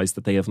who realize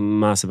that they have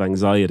massive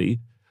anxiety.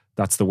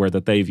 That's the word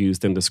that they've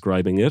used in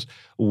describing it,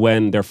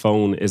 when their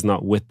phone is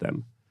not with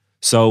them.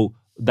 So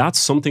that's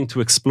something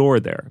to explore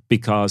there,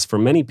 because for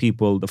many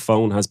people, the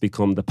phone has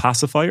become the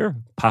pacifier,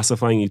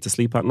 pacifying you to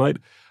sleep at night,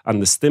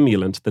 and the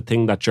stimulant, the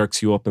thing that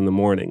jerks you up in the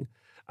morning.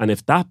 And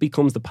if that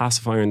becomes the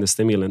pacifier and the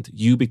stimulant,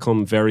 you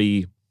become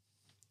very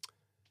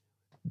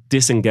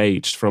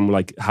disengaged from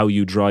like how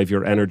you drive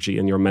your energy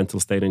and your mental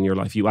state in your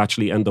life. You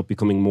actually end up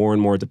becoming more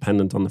and more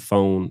dependent on the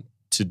phone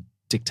to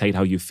dictate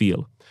how you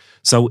feel.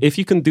 So if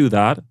you can do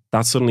that,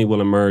 that suddenly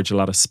will emerge a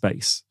lot of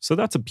space. So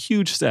that's a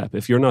huge step.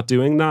 If you're not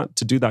doing that,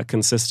 to do that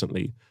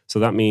consistently. So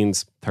that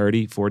means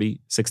 30, 40,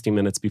 60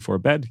 minutes before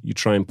bed, you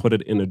try and put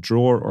it in a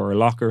drawer or a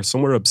locker,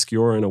 somewhere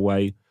obscure in a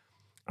way.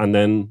 And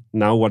then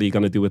now what are you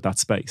going to do with that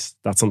space?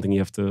 That's something you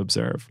have to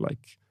observe.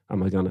 Like,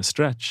 am I going to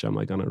stretch? Am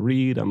I going to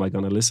read? Am I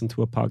going to listen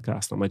to a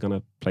podcast? Am I going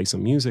to play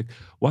some music?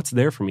 What's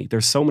there for me?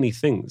 There's so many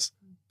things,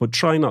 but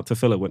try not to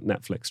fill it with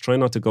Netflix. Try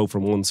not to go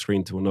from one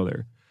screen to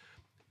another.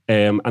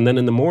 And then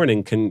in the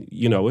morning,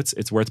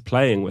 it's worth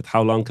playing with.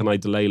 How long can I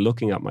delay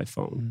looking at my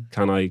phone?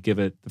 Can I give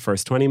it the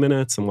first 20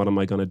 minutes? And what am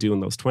I going to do in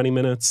those 20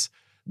 minutes?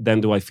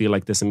 Then do I feel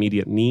like this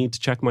immediate need to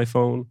check my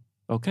phone?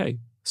 Okay,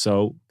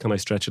 so can I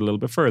stretch it a little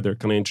bit further?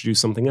 Can I introduce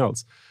something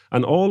else?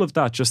 And all of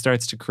that just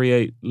starts to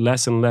create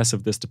less and less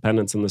of this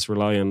dependence and this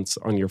reliance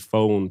on your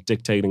phone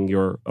dictating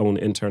your own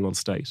internal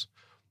state.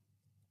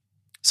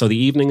 So the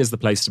evening is the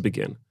place to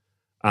begin.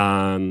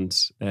 And,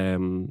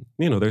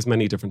 there's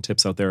many different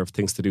tips out there of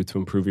things to do to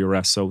improve your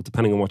rest. So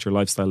depending on what your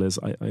lifestyle is,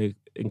 I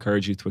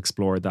encourage you to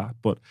explore that.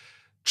 But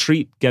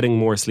treat getting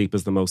more sleep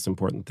as the most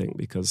important thing,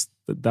 because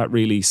that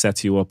really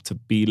sets you up to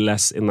be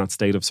less in that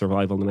state of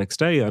survival the next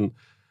day. And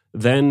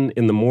then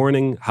in the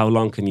morning, how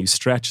long can you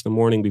stretch the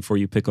morning before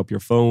you pick up your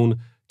phone?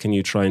 Can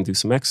you try and do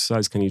some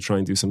exercise? Can you try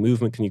and do some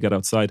movement? Can you get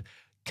outside?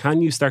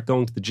 Can you start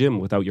going to the gym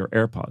without your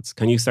AirPods?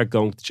 Can you start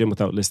going to the gym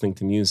without listening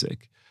to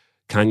music?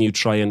 Can you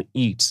try and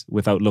eat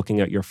without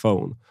looking at your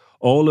phone?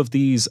 All of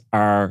these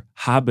are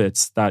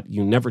habits that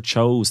you never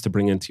chose to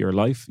bring into your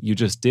life. You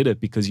just did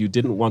it because you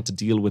didn't want to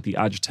deal with the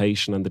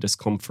agitation and the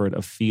discomfort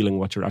of feeling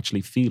what you're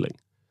actually feeling.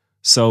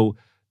 So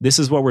this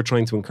is what we're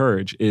trying to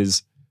encourage,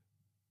 is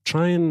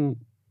try and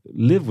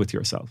live with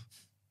yourself,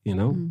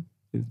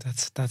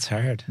 That's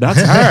hard.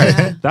 That's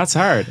hard. That's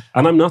hard.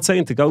 And I'm not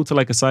saying to go to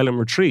like a silent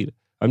retreat.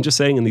 I'm just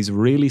saying in these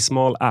really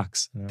small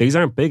acts. Yeah. These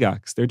aren't big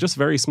acts. They're just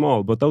very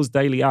small. But those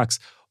daily acts,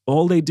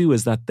 all they do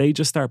is that they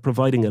just start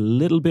providing a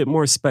little bit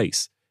more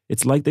space.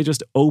 It's like they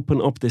just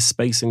open up this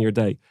space in your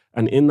day.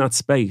 And in that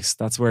space,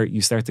 that's where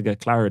you start to get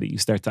clarity. You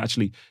start to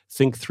actually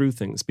think through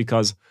things.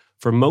 Because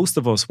for most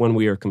of us, when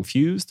we are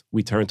confused,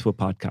 we turn to a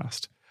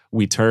podcast.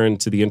 We turn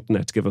to the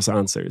internet to give us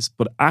answers.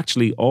 But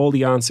actually, all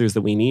the answers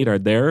that we need are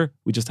there.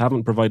 We just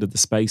haven't provided the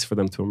space for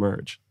them to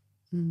emerge.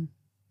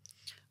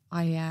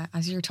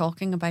 As you're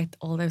talking about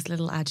all those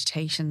little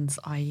agitations,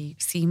 I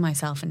see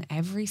myself in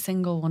every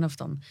single one of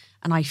them,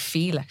 and I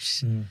feel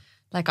it.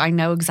 Like, I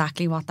know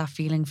exactly what that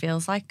feeling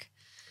feels like.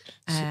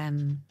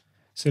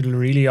 So it'll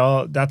really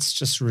that's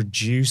just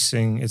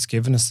reducing, it's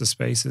given us the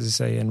space, as I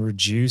say, and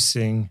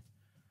reducing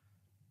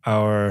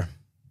our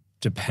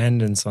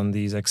dependence on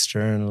these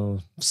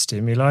external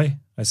stimuli,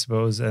 I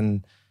suppose.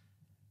 And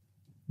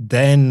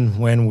then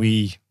when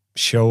we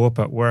show up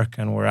at work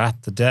and we're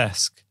at the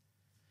desk,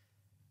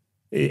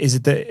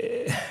 is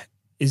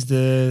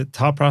the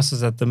thought process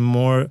that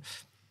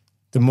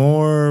the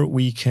more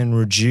we can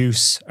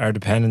reduce our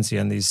dependency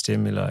on these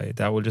stimuli,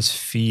 that will just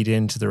feed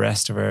into the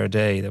rest of our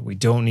day, that we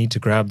don't need to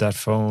grab that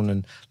phone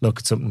and look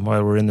at something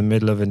while we're in the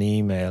middle of an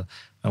email,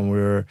 and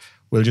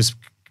we'll just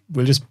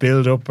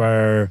build up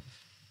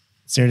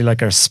it's nearly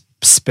like our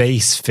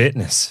space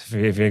fitness, for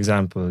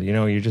example.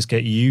 You just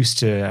get used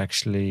to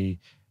actually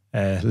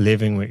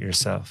living with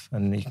yourself,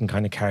 and you can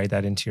kind of carry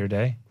that into your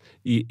day.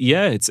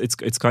 Yeah,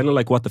 it's kind of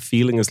like what the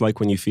feeling is like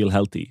when you feel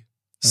healthy.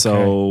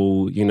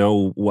 So,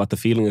 what the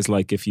feeling is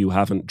like if you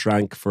haven't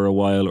drank for a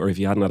while, or if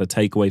you hadn't had a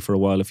takeaway for a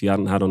while, if you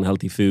hadn't had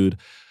unhealthy food,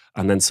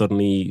 and then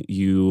suddenly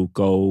you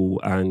go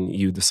and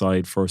you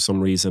decide for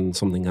some reason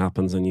something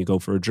happens and you go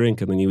for a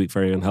drink and then you eat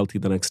very unhealthy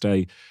the next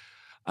day.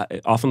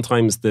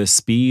 Oftentimes the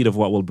speed of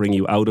what will bring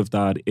you out of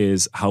that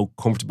is how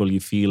comfortable you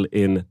feel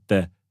in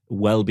the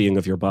well-being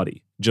of your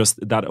body.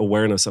 Just that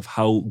awareness of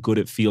how good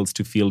it feels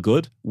to feel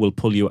good will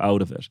pull you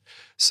out of it.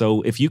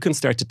 So if you can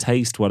start to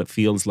taste what it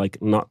feels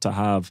like not to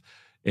have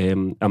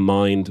a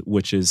mind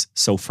which is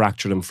so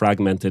fractured and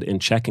fragmented in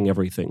checking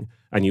everything,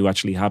 and you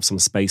actually have some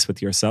space with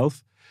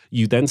yourself,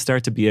 you then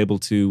start to be able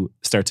to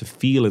start to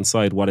feel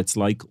inside what it's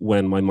like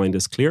when my mind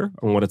is clear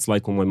and what it's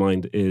like when my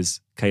mind is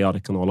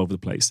chaotic and all over the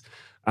place.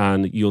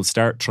 And you'll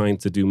start trying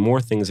to do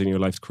more things in your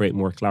life to create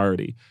more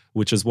clarity,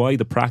 which is why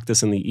the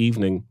practice in the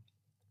evening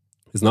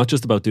is not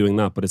just about doing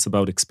that, but it's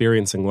about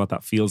experiencing what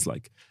that feels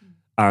like.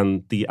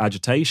 And the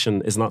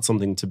agitation is not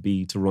something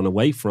to run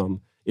away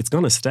from. It's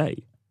going to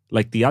stay.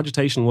 Like, the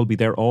agitation will be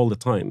there all the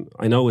time.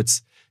 I know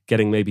it's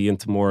getting maybe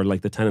into more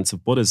like the tenets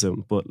of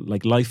Buddhism, but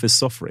like, life is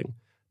suffering.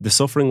 The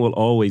suffering will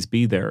always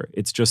be there.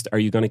 It's just, are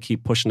you going to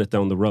keep pushing it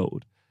down the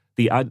road?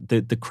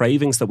 The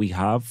cravings that we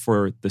have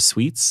for the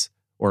sweets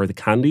or the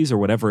candies or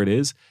whatever it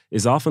is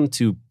often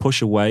to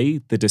push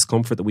away the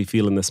discomfort that we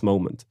feel in this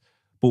moment.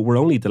 But we're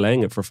only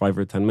delaying it for 5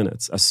 or 10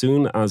 minutes. As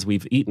soon as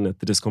we've eaten it,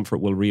 the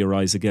discomfort will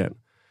re-arise again.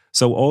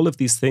 So all of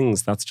these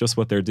things, that's just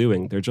what they're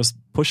doing. They're just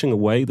pushing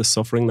away the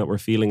suffering that we're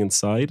feeling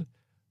inside,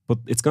 but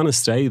it's going to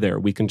stay there.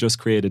 We can just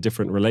create a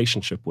different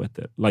relationship with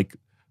it. Like,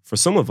 for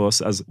some of us,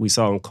 as we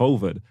saw in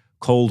COVID,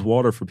 cold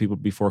water for people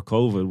before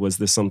COVID was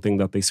this something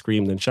that they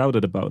screamed and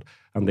shouted about,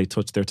 and they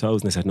touched their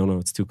toes and they said, no,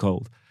 it's too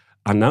cold.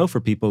 And now for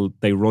people,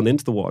 they run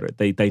into the water.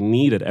 They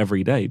need it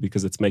every day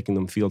because it's making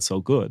them feel so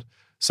good.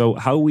 So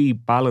how we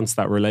balance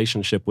that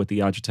relationship with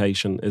the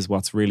agitation is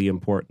what's really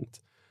important.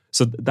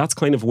 So that's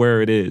kind of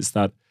where it is,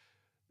 that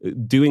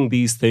doing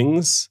these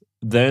things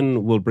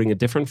then will bring a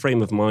different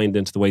frame of mind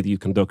into the way that you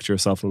conduct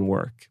yourself in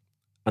work.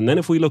 And then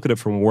if we look at it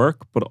from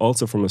work, but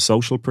also from a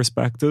social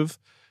perspective,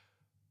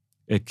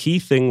 a key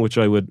thing which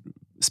I would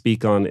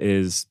speak on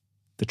is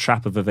the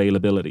trap of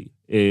availability,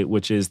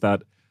 which is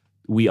that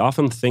we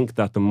often think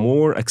that the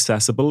more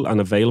accessible and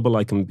available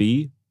I can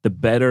be, the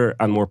better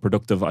and more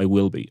productive I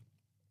will be.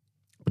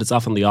 But it's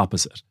often the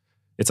opposite.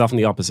 It's often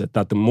the opposite,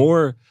 that the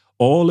more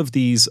all of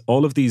these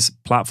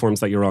platforms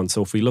that you're on,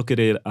 so if we look at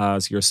it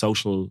as your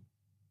social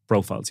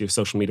profiles, your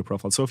social media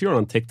profiles, so if you're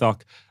on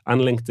TikTok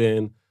and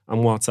LinkedIn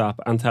and WhatsApp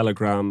and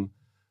Telegram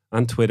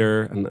and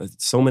Twitter and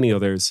so many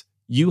others,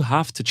 you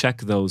have to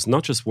check those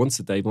not just once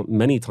a day, but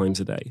many times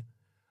a day.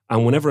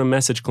 And whenever a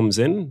message comes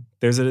in,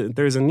 there's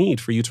a need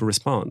for you to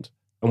respond.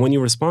 And when you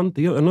respond,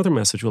 another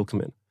message will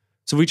come in.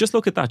 So if we just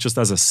look at that just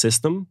as a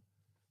system,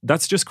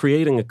 that's just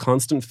creating a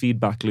constant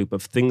feedback loop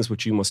of things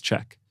which you must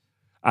check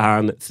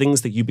and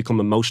things that you become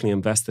emotionally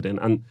invested in.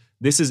 And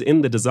this is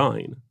in the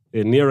design.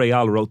 Nir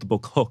Eyal wrote the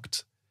book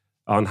Hooked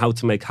on how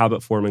to make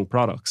habit-forming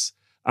products.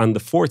 And the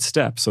fourth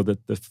step, so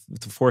that the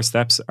 4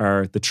 steps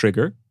are the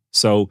trigger.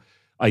 So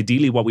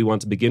ideally what we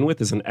want to begin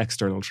with is an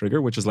external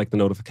trigger, which is like the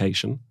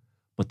notification.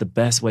 But the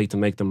best way to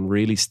make them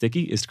really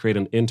sticky is to create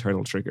an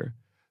internal trigger.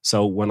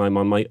 So when I'm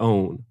on my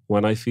own,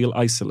 when I feel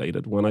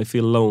isolated, when I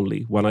feel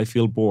lonely, when I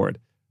feel bored,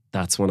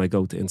 that's when I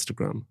go to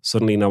Instagram.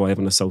 Suddenly now I have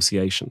an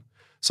association.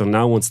 So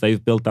now once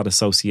they've built that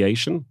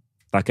association,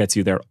 that gets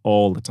you there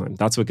all the time.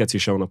 That's what gets you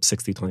showing up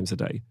 60 times a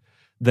day.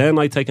 Then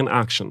I take an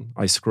action.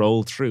 I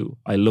scroll through.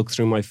 I look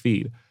through my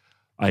feed.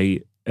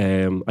 I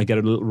get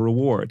a little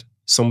reward.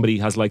 somebody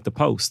has liked the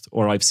post,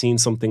 or I've seen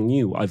something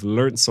new, I've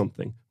learned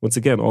something. Once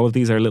again, all of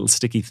these are little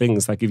sticky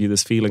things that give you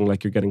this feeling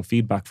like you're getting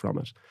feedback from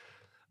it.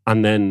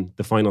 And then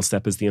the final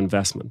step is the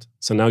investment.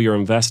 So now you're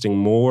investing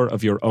more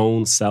of your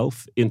own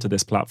self into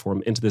this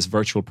platform, into this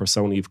virtual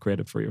persona you've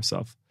created for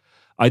yourself.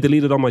 I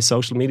deleted all my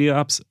social media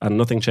apps and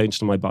nothing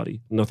changed in my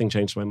body. Nothing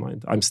changed in my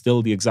mind. I'm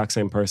still the exact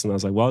same person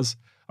as I was.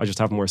 I just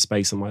have more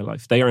space in my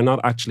life. They are not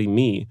actually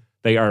me.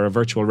 They are a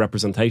virtual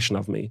representation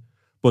of me.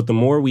 But the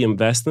more we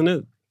invest in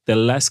it, the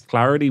less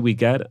clarity we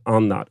get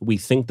on that. We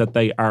think that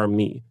they are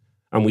me.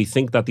 And we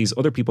think that these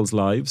other people's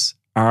lives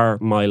are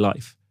my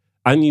life.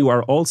 And you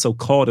are also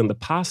caught in the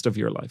past of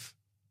your life.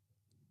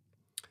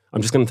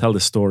 I'm just going to tell the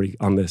story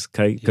on this,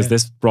 okay? Because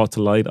this brought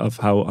to light of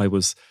how I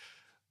was,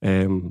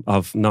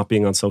 of not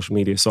being on social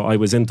media. So I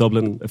was in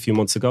Dublin a few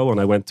months ago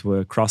and I went to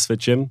a CrossFit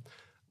gym.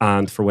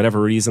 And for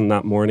whatever reason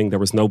that morning, there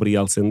was nobody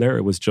else in there.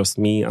 It was just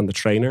me and the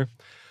trainer.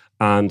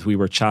 And we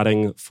were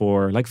chatting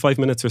for like 5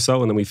 minutes or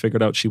so. And then we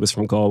figured out she was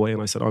from Galway.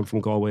 And I said, I'm from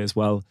Galway as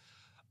well.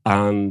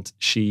 And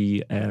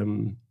she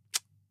said,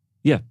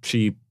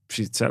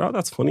 oh,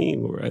 that's funny.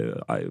 Where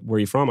are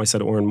you from? I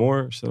said,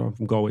 Oranmore. She said, I'm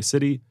from Galway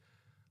City.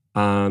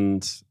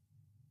 And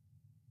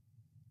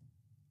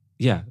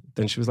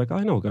then she was like, oh,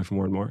 I know a guy from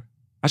Oranmore.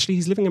 Actually,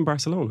 he's living in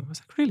Barcelona. I was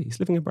like, really? He's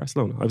living in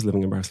Barcelona? I was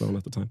living in Barcelona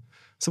at the time.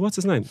 So what's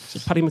his name? She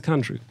said, Paddy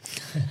McAndrew.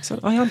 I said,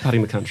 I am Paddy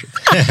McAndrew.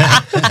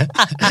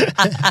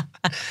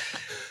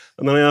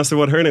 And then I asked her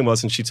what her name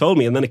was and she told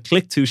me, and then it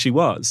clicked who she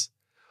was.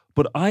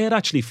 But I had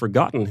actually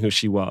forgotten who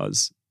she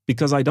was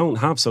because I don't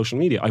have social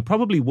media. I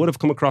probably would have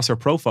come across her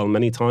profile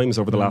many times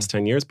over the last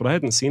 10 years, but I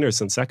hadn't seen her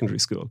since secondary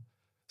school.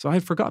 So I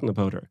had forgotten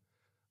about her.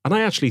 And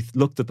I actually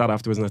looked at that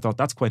afterwards and I thought,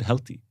 that's quite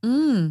healthy.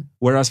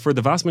 Whereas for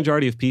the vast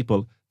majority of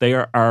people, they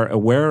are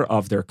aware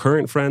of their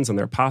current friends and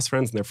their past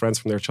friends and their friends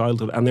from their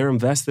childhood, and they're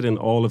invested in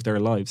all of their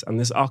lives. And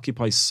this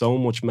occupies so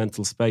much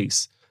mental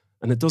space.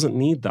 And it doesn't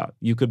need that.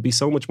 You could be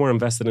so much more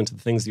invested into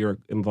the things you're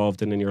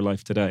involved in your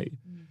life today.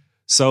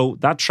 So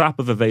that trap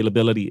of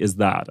availability is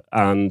that.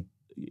 And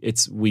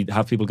we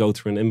have people go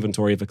through an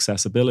inventory of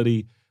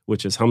accessibility,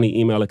 which is how many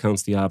email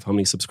accounts do you have? How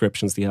many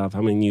subscriptions do you have?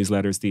 How many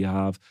newsletters do you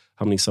have?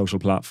 How many social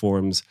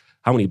platforms?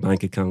 How many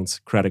bank accounts,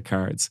 credit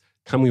cards?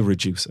 Can we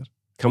reduce it?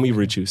 Can we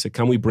reduce it?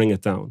 Can we bring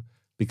it down?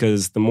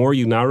 Because the more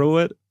you narrow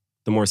it,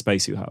 the more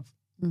space you have.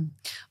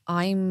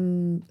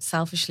 I'm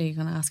selfishly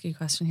going to ask you a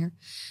question here.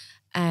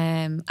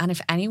 And if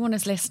anyone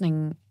is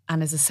listening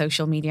and is a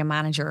social media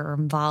manager or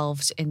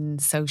involved in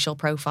social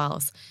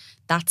profiles,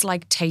 that's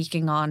like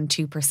taking on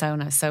two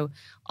personas. So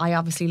I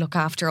obviously look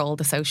after all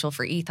the social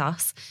for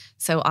Ethos.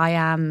 So I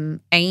am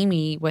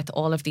Amy with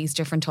all of these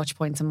different touch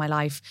points in my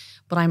life,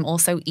 but I'm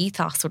also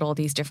Ethos with all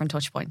these different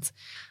touch points.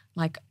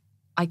 Like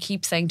I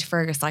keep saying to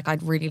Fergus, like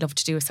I'd really love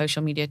to do a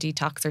social media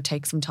detox or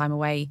take some time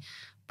away,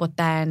 but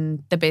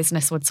then the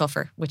business would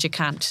suffer, which it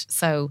can't.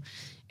 So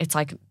it's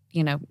like,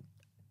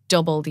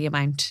 double the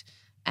amount.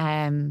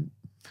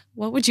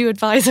 What would you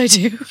advise I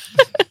do?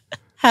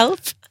 Help?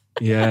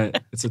 Yeah,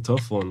 it's a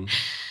tough one.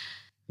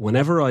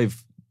 Whenever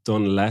I've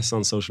done less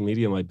on social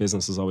media, my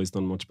business has always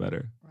done much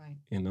better. Right.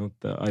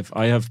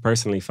 I have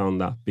personally found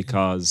that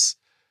because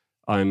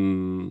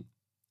I'm.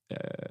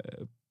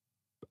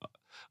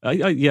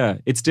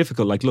 It's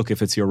difficult. Like, look,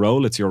 if it's your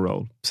role, it's your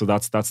role. So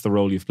that's the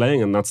role you're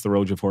playing, and that's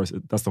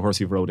the horse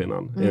you've rode in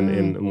on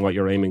in what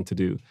you're aiming to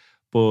do.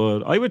 But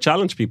I would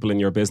challenge people in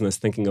your business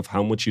thinking of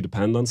how much you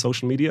depend on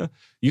social media.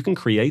 You can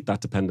create that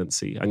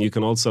dependency and you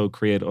can also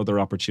create other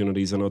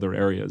opportunities in other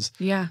areas.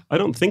 Yeah. I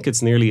don't think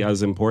it's nearly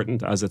as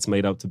important as it's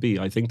made out to be.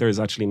 I think there's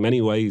actually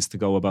many ways to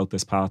go about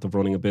this path of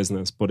running a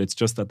business, but it's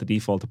just that the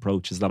default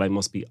approach is that I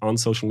must be on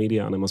social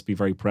media and I must be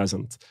very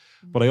present.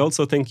 But I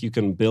also think you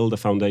can build a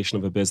foundation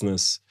of a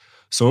business.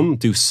 Some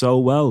do so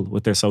well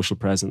with their social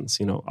presence.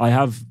 I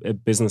have a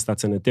business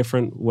that's in a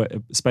different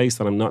space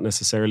that I'm not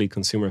necessarily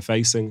consumer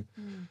facing.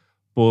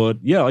 But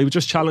yeah, I would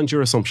just challenge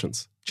your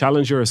assumptions.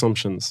 Challenge your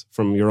assumptions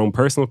from your own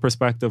personal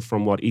perspective,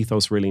 from what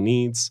Ethos really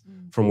needs,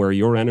 from where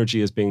your energy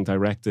is being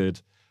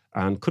directed.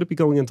 And could it be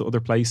going into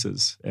other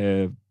places?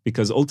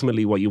 Because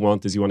ultimately what you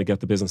want is you want to get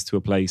the business to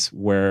a place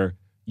where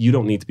you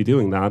don't need to be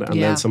doing that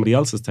and then somebody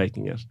else is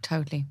taking it.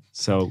 Totally.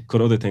 So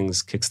could other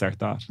things kickstart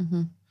that?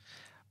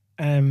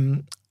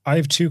 I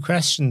have two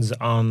questions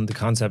on the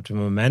concept of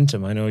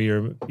momentum. I know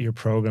your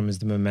program is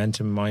the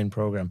Momentum Mind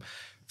program.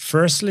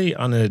 Firstly,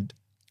 on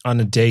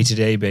a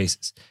day-to-day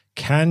basis,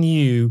 can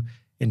you,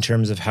 in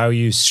terms of how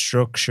you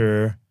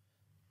structure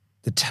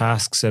the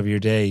tasks of your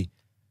day,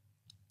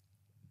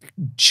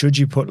 should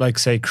you put, like,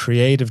 say,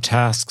 creative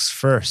tasks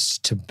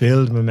first to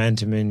build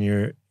momentum in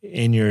your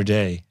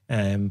day?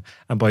 And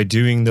by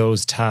doing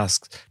those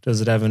tasks,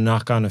 does it have a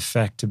knock-on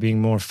effect to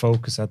being more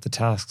focused at the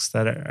tasks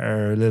that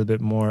are a little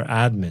bit more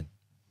admin?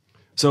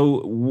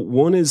 So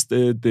one is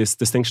this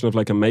distinction of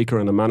like a maker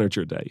and a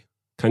manager day.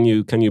 Can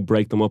you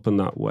break them up in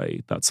that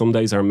way? That some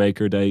days are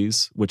maker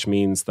days, which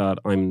means that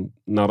I'm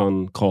not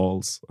on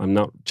calls. I'm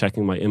not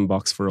checking my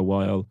inbox for a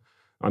while.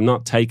 I'm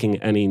not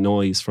taking any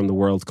noise from the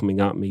world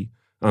coming at me,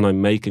 and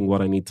I'm making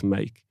what I need to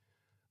make.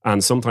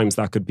 And sometimes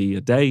that could be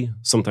a day,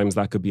 sometimes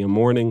that could be a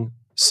morning.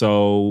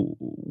 So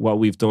what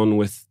we've done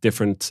with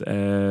different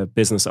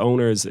business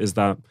owners is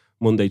that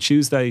Monday,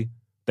 Tuesday,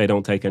 they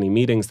don't take any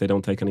meetings, they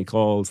don't take any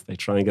calls. They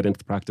try and get into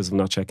the practice of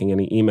not checking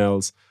any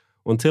emails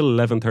until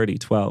 11:30,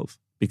 12,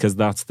 because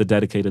that's the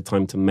dedicated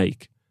time to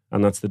make.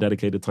 And that's the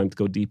dedicated time to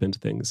go deep into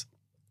things.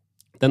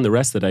 Then the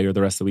rest of the day or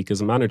the rest of the week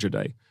is a manager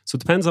day. So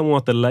it depends on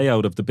what the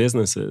layout of the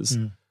business is.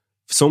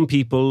 Some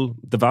people,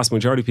 the vast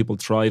majority of people,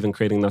 thrive in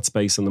creating that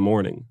space in the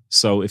morning.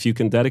 So if you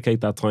can dedicate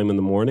that time in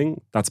the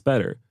morning, that's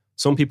better.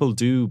 Some people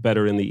do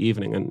better in the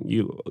evening, and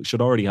you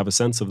should already have a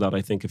sense of that,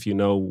 I think, if you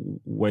know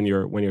when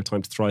your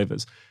time to thrive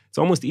is. It's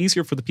almost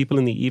easier for the people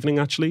in the evening,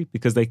 actually,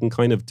 because they can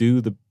kind of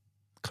do the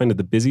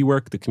busy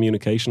work, the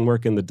communication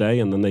work in the day,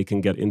 and then they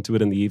can get into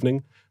it in the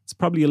evening. It's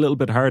probably a little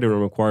bit harder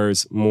and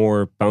requires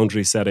more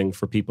boundary setting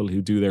for people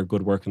who do their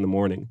good work in the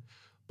morning.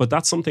 But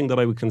that's something that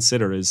I would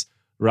consider is,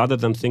 rather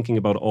than thinking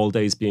about all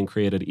days being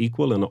created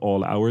equal and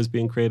all hours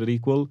being created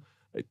equal,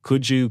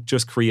 could you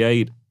just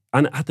create,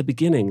 and at the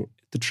beginning,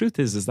 the truth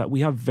is that we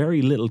have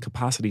very little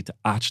capacity to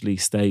actually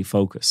stay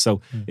focused.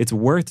 So it's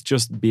worth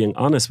just being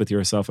honest with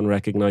yourself and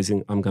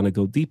recognizing, I'm going to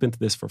go deep into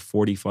this for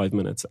 45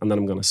 minutes and then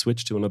I'm going to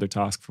switch to another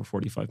task for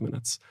 45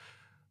 minutes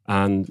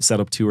and set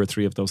up 2 or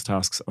 3 of those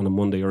tasks on a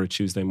Monday or a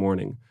Tuesday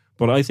morning.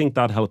 But I think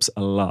that helps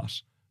a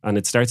lot. And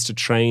it starts to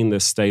train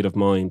this state of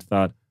mind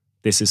that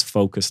this is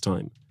focus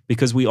time.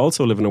 Because we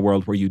also live in a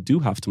world where you do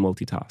have to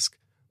multitask,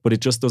 but it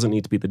just doesn't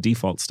need to be the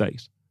default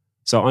state.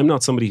 So I'm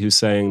not somebody who's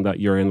saying that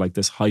you're in like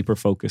this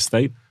hyper-focused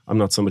state. I'm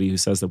not somebody who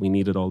says that we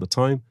need it all the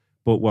time.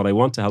 But what I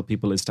want to help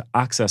people is to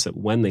access it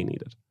when they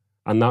need it.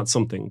 And that's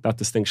something, that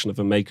distinction of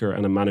a maker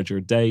and a manager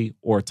day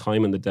or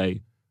time in the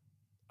day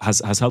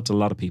has helped a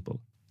lot of people.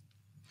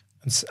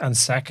 And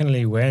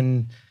secondly,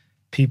 when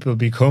people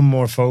become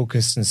more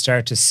focused and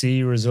start to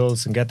see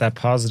results and get that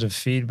positive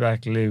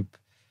feedback loop,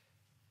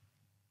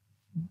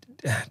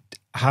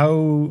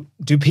 how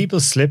do people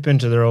slip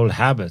into their old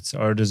habits,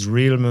 or does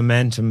real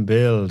momentum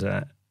build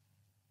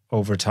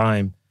over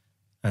time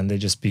and they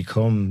just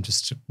become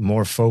just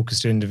more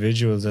focused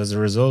individuals as a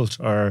result?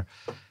 Or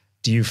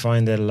do you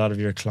find that a lot of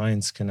your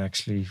clients can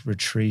actually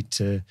retreat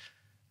to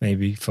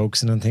maybe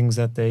focusing on things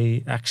that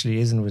they actually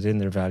isn't within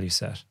their value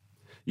set?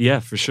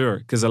 Yeah, for sure.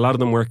 Because a lot of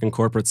them work in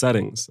corporate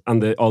settings.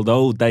 And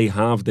although they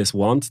have this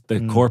want, the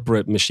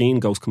corporate machine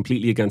goes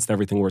completely against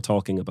everything we're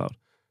talking about.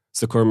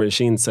 So the corporate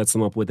machine sets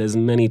them up with as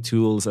many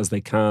tools as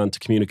they can to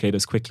communicate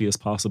as quickly as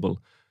possible.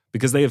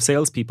 Because they have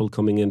salespeople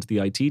coming into the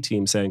IT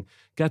team saying,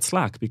 get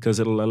Slack because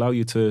it'll allow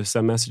you to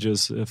send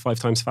messages 5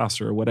 times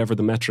faster, or whatever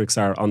the metrics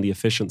are on the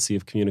efficiency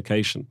of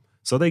communication.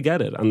 So they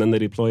get it, and then they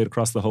deploy it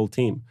across the whole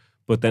team.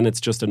 But then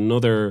it's just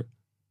another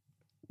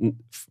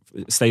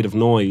state of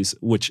noise,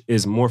 which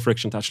is more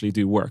friction to actually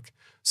do work.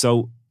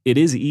 So it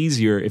is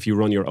easier if you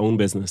run your own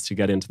business to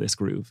get into this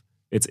groove.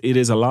 It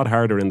is a lot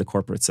harder in the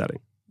corporate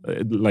setting.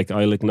 Like,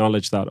 I'll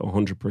acknowledge that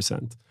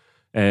 100%.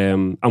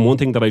 And one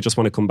thing that I just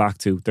want to come back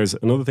to, there's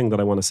another thing that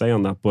I want to say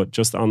on that, but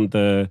just on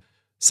the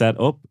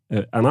setup,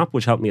 an app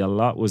which helped me a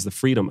lot was the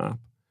Freedom app.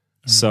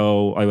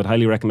 So I would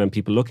highly recommend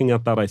people looking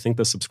at that. I think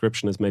the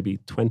subscription is maybe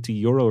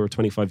 €20 or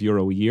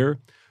 €25 a year,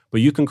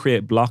 but you can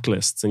create block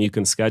lists and you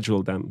can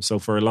schedule them. So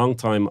for a long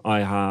time,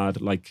 I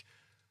had like,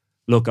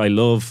 look, I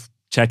love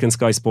checking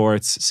Sky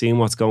Sports, seeing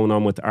what's going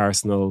on with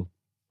Arsenal.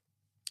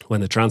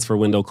 When the transfer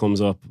window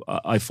comes up,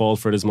 I fall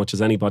for it as much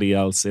as anybody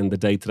else in the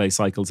day-to-day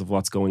cycles of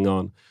what's going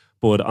on.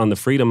 But on the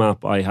Freedom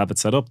app, I have it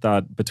set up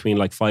that between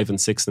like 5 and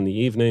 6 in the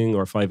evening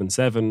or 5 and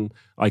 7,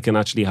 I can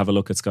actually have a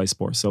look at Sky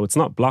Sports. So it's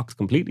not blocked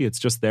completely. It's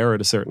just there at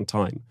a certain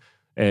time.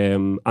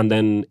 And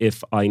then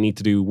if I need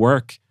to do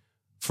work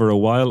for a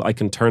while, I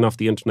can turn off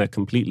the internet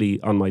completely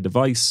on my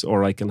device,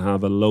 or I can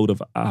have a load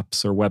of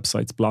apps or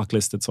websites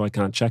blacklisted so I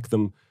can't check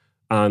them.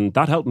 And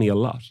that helped me a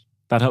lot.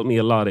 That helped me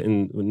a lot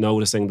in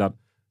noticing that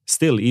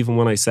still, even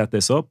when I set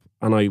this up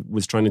and I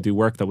was trying to do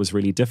work that was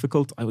really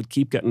difficult, I would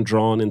keep getting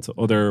drawn into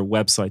other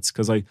websites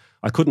because I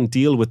couldn't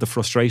deal with the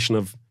frustration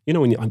of,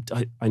 when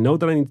I know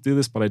that I need to do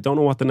this, but I don't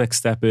know what the next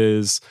step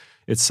is.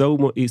 It's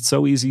so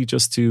easy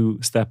just to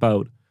step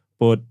out.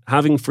 But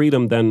having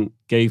Freedom then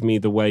gave me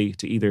the way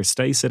to either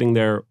stay sitting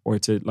there or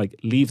to like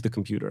leave the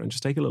computer and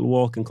just take a little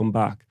walk and come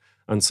back.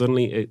 And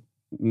suddenly it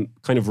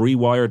kind of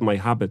rewired my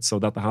habit so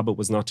that the habit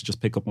was not to just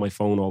pick up my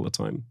phone all the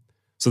time.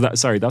 So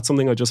that's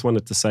something I just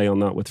wanted to say on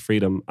that with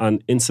Freedom.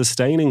 And in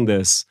sustaining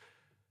this,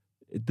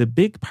 the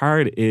big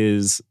part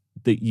is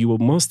that you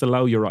must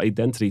allow your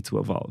identity to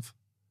evolve.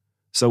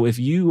 So if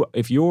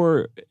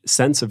your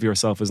sense of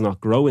yourself is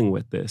not growing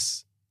with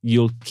this,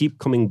 you'll keep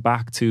coming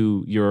back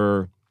to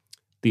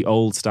the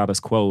old status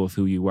quo of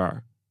who you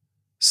are.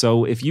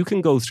 So if you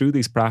can go through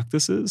these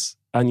practices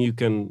and you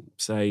can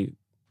say,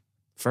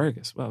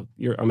 Fergus, well,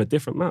 I'm a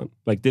different man.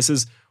 Like this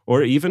is,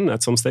 or even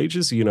at some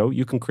stages,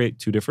 you can create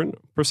 2 different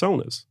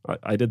personas.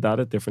 I did that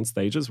at different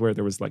stages where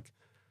there was like,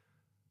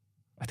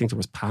 I think there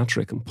was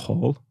Patrick and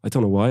Paul. I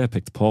don't know why I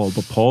picked Paul,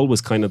 but Paul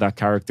was kind of that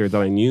character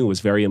that I knew was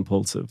very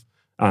impulsive.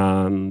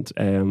 And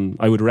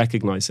I would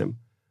recognize him.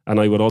 And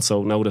I would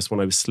also notice when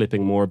I was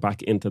slipping more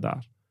back into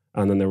that.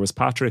 And then there was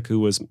Patrick, who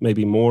was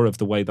maybe more of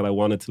the way that I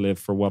wanted to live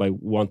for what I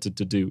wanted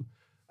to do.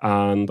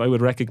 And I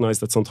would recognize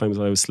that sometimes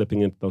I was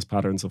slipping into those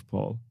patterns of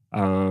Paul.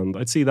 And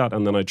I'd see that,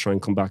 and then I'd try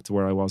and come back to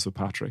where I was with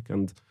Patrick.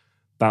 And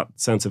that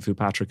sense of who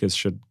Patrick is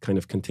should kind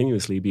of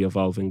continuously be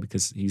evolving,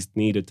 because he's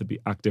needed to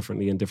act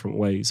differently in different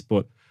ways.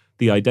 But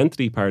the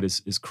identity part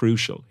is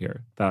crucial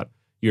here, that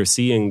you're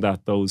seeing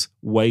that those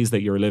ways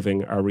that you're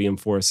living are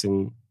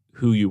reinforcing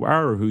who you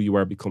are or who you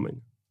are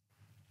becoming.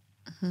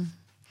 Mm-hmm.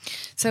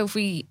 So if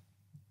we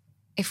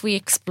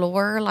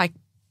explore like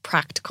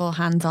practical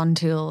hands-on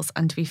tools,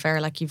 and to be fair,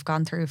 like you've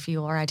gone through a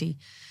few already,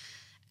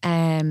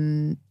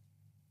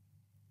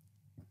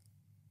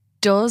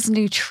 does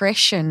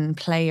nutrition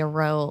play a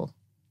role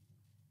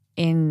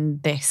in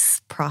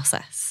this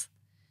process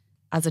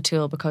as a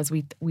tool? Because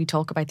we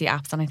talk about the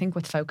apps, and I think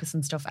with Focus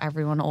and stuff,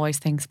 everyone always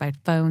thinks about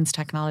phones,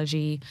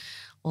 technology,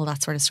 all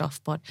that sort of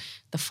stuff. But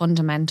the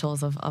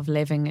fundamentals of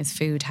living is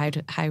food.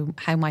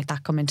 How might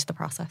that come into the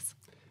process?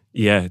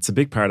 Yeah, it's a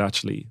big part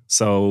actually.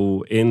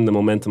 So in the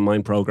Momentum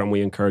Mind program,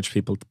 we encourage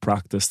people to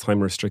practice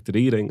time-restricted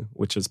eating,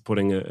 which is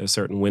putting a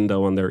certain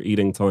window on their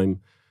eating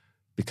time.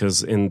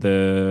 Because in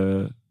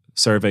the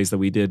surveys that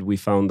we did, we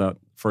found that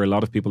for a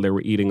lot of people, they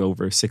were eating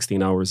over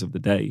 16 hours of the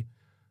day.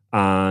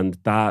 And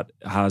that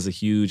has a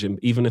huge,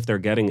 even if they're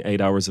getting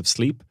 8 hours of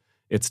sleep,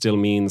 it still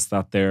means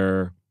that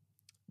their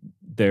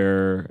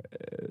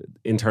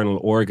internal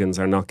organs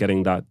are not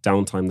getting that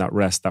downtime, that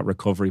rest, that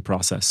recovery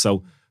process.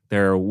 So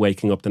they're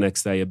waking up the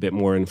next day a bit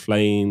more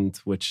inflamed,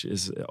 which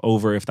is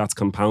if that's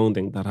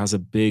compounding, that has a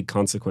big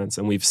consequence.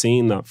 And we've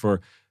seen that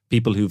for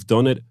people who've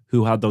done it,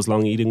 who had those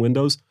long eating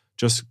windows,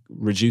 just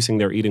reducing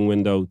their eating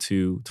window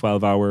to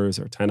 12 hours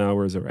or 10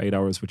 hours or 8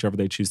 hours, whichever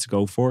they choose to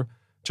go for,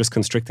 just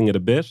constricting it a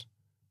bit.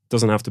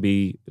 Doesn't have to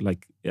be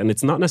like, and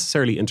it's not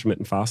necessarily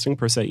intermittent fasting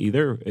per se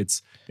either.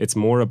 It's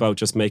more about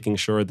just making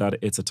sure that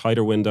it's a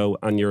tighter window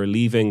and you're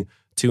leaving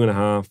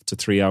 2.5 to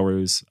 3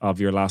 hours of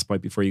your last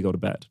bite before you go to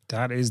bed.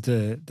 That's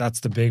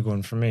the big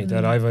one for me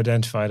that I've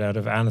identified out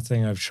of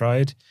anything I've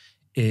tried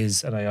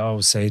is, and I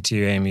always say to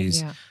you, Amy,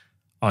 is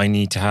I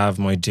need to have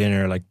my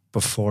dinner like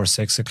before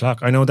 6 o'clock.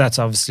 I know that's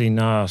obviously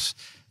not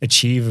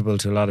achievable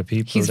to a lot of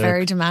people. He's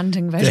very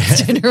demanding about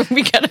his dinner when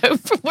we get home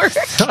from work.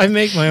 I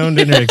make my own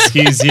dinner,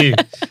 excuse you.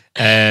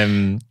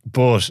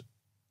 But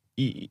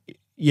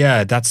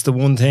yeah, that's the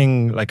one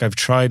thing. Like I've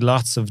tried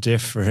lots of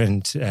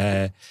different.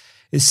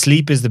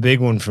 Sleep is the big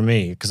one for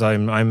me because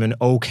I'm an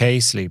okay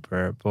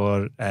sleeper.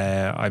 But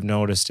I've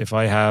noticed if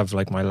I have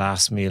like my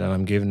last meal and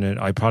I'm giving it,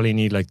 I probably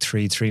need like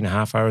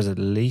 3.5 hours at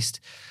least.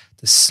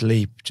 The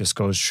sleep just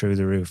goes through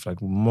the roof,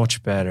 like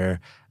much better.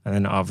 And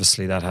then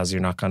obviously that has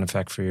your knock-on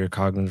effect for your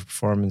cognitive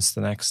performance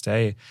the next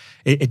day.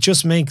 It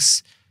just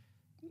makes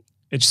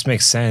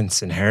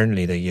sense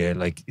inherently that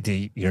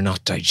you're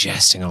not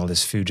digesting all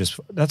this food.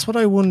 That's what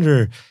I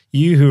wonder.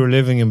 You who are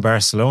living in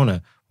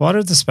Barcelona, what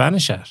are the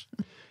Spanish at?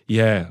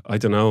 Yeah, I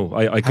don't know.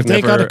 Have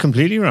they got it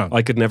completely wrong?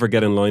 I could never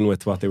get in line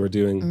with what they were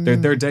doing.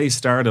 Their days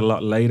start a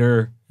lot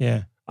later.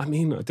 Yeah, I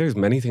mean, there's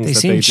many things they that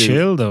seem they do.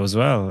 chill though as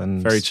well,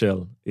 and very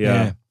chill.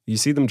 Yeah. You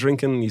see them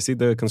drinking, you see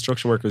the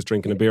construction workers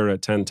drinking a beer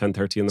at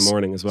 10:30 in the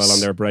morning as well on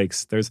their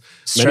breaks. There's many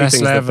stress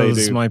things that they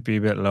levels do. might be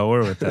a bit lower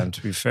with them,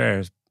 to be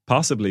fair.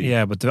 Possibly.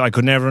 Yeah, but I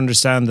could never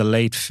understand the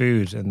late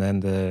food and then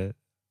the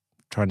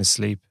trying to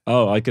sleep.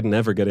 Oh, I could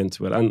never get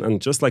into it.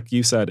 And just like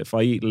you said, if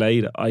I eat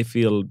late, I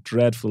feel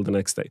dreadful the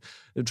next day.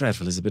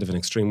 Dreadful is a bit of an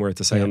extreme word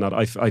to say on that.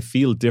 I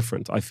feel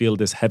different. I feel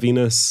this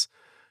heaviness.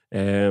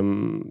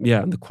 And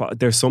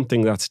there's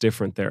something that's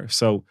different there.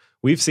 So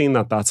we've seen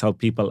that that's helped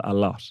people a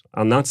lot.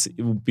 And that's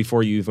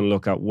before you even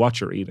look at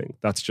what you're eating.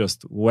 That's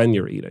just when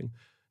you're eating.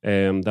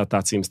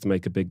 That seems to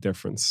make a big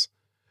difference.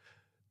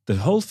 The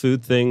whole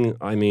food thing,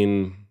 I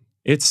mean,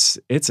 it's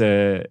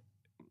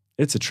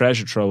a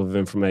treasure trove of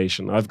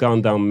information. I've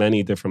gone down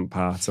many different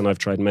paths and I've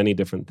tried many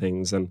different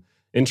things. And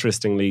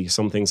interestingly,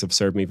 some things have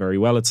served me very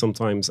well at some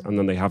times, and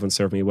then they haven't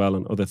served me well,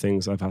 and other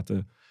things I've had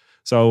to.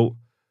 So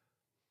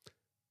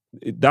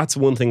that's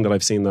one thing that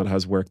I've seen that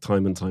has worked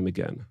time and time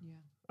again.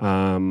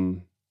 Yeah.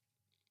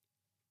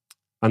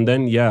 And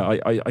then,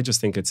 I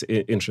just think it's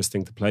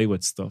interesting to play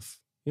with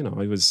stuff. You know,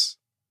 I was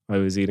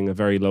eating a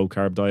very low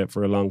carb diet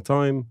for a long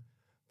time.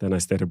 Then I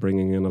started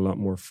bringing in a lot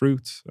more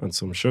fruit and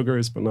some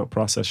sugars, but not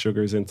processed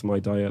sugars, into my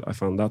diet. I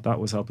found that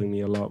was helping me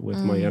a lot with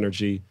my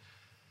energy.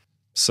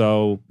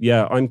 So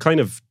yeah, I'm kind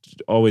of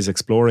always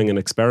exploring and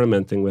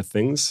experimenting with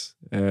things.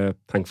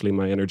 Thankfully,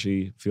 my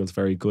energy feels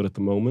very good at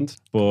the moment.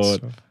 But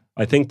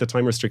I think the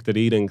time-restricted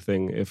eating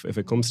thing, if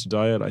it comes to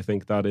diet, I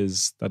think that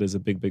is a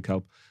big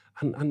help.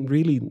 And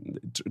really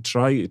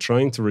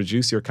trying to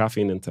reduce your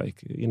caffeine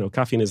intake. You know,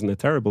 caffeine isn't a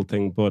terrible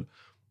thing, but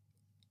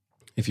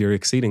if you're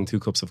exceeding 2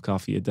 cups of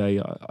coffee a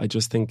day, I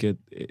just think it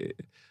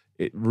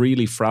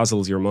really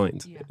frazzles your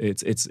mind. Yeah.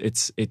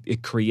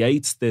 It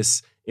creates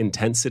this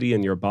intensity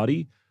in your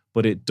body,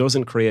 but it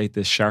doesn't create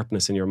this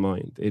sharpness in your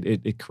mind.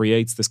 It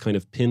creates this kind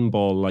of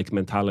pinball-like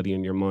mentality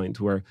in your mind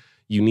where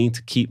you need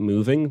to keep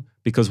moving,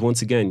 because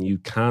once again, you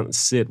can't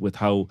sit with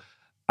how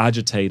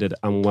agitated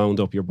and wound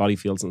up your body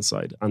feels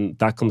inside. And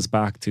that comes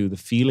back to the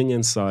feeling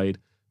inside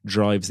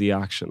drives the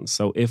action.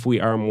 So if we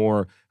are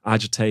more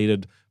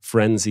agitated,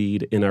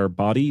 frenzied in our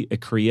body,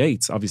 it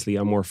creates obviously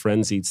a more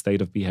frenzied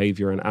state of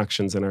behavior and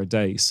actions in our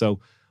day. So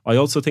I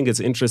also think it's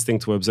interesting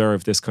to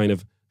observe this kind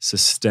of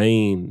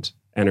sustained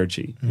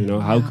energy. You know,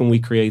 how can we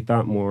create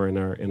that more in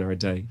our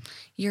day?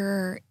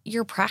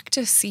 Your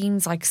practice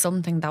seems like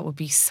something that would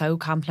be so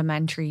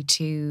complementary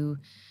to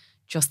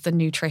just the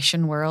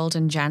nutrition world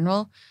in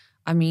general.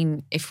 I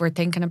mean, if we're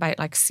thinking about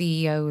like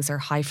CEOs or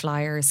high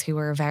flyers who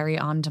are very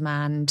on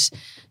demand,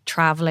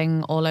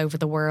 traveling all over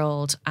the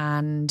world,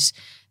 and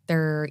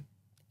they're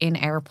in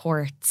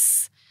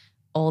airports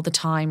all the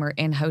time or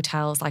in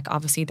hotels, like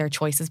obviously their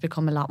choices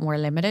become a lot more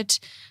limited.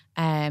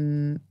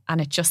 And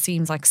it just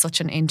seems like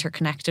such an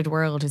interconnected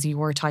world as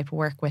your type of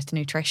work with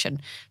nutrition.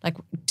 Like,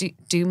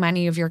 do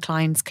many of your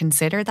clients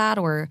consider that,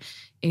 or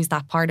is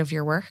that part of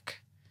your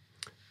work?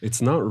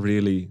 It's not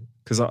really,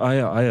 because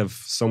I have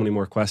so many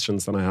more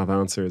questions than I have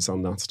answers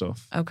on that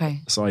stuff. Okay.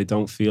 So I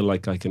don't feel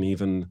like I can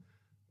even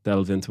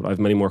delve into it. I have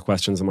many more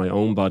questions in my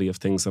own body of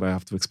things that I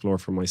have to explore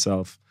for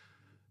myself.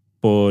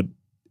 But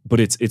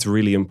it's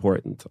really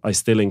important. I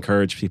still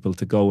encourage people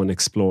to go and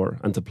explore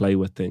and to play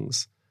with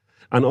things.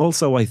 And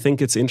also, I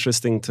think it's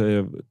interesting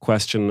to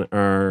question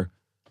our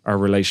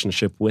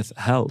relationship with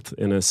health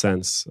in a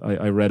sense.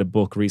 I read a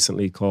book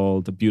recently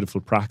called The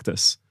Beautiful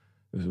Practice.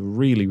 It was a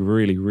really,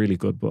 really, really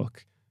good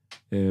book.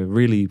 It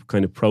really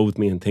kind of probed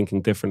me in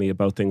thinking differently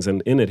about things.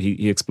 And in it,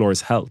 he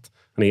explores health.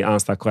 And he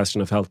asked that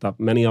question of health, that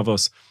many of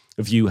us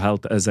view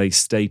health as a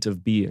state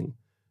of being.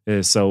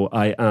 So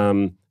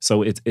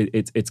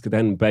it's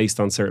then based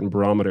on certain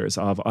barometers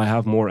of I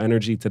have more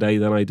energy today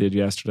than I did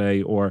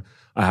yesterday, or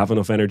I have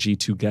enough energy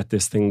to get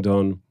this thing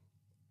done.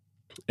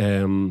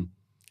 A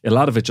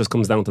lot of it just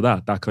comes down to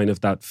that kind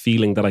of that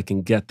feeling that I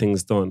can get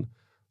things done.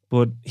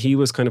 But he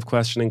was kind of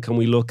questioning, can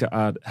we look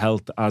at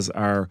health as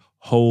our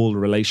whole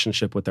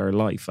relationship with our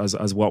life,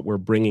 as what we're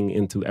bringing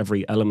into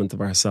every element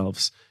of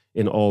ourselves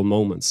in all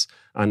moments.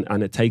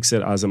 And it takes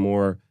it as a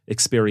more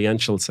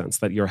experiential sense,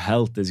 that your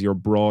health is your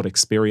broad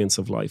experience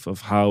of life,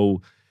 of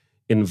how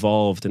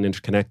involved and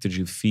interconnected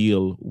you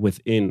feel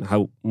within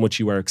how much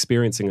you are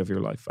experiencing of your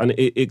life. And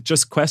it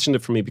just questioned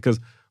it for me, because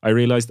I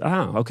realized,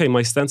 okay,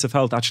 my sense of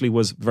health actually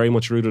was very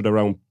much rooted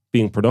around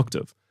being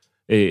productive.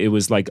 It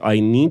was like, I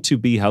need to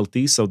be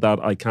healthy so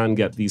that I can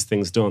get these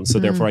things done. So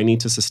therefore I need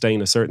to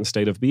sustain a certain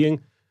state of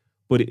being.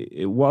 But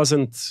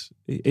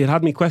it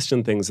had me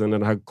question things, and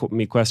it had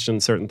me question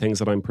certain things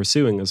that I'm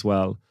pursuing as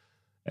well.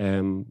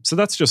 So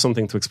that's just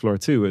something to explore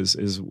too,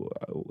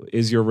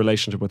 is your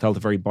relationship with health a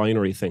very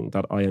binary thing,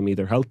 that I am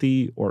either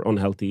healthy or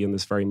unhealthy in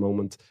this very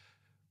moment?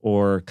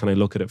 Or can I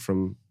look at it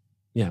from,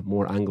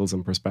 more angles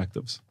and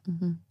perspectives?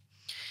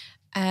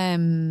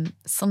 Mm-hmm.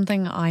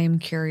 Something I'm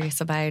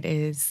curious about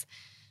is,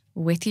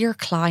 with your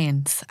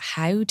clients,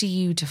 how do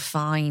you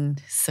define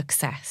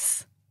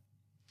success?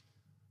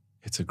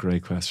 It's a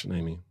great question,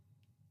 Amy.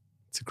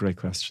 It's a great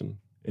question.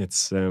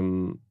 It's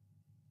been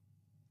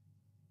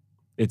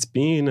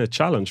a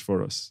challenge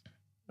for us,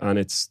 and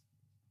it's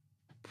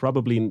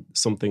probably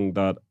something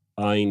that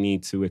I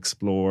need to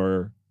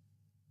explore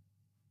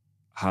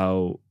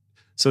how.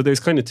 So there's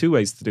kind of two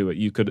ways to do it.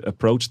 You could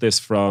approach this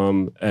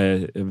from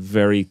a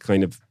very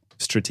kind of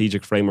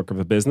strategic framework of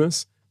a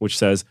business, which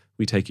says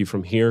we take you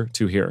from here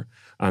to here.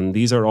 And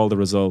these are all the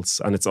results.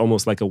 And it's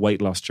almost like a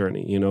weight loss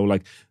journey,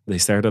 like they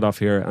started off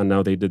here and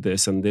now they did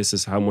this, and this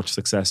is how much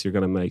success you're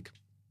going to make.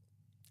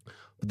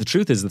 But the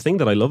truth is, the thing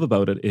that I love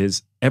about it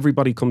is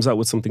everybody comes out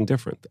with something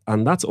different.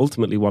 And that's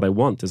ultimately what I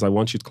want, is I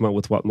want you to come out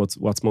with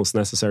what's most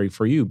necessary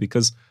for you,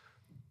 because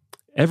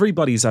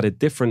everybody's at a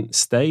different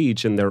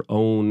stage in their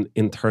own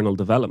internal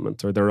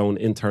development or their own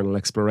internal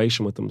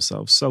exploration with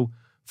themselves. So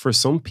for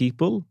some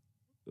people,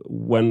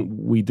 when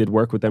we did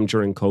work with them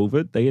during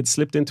COVID, they had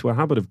slipped into a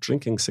habit of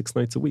drinking 6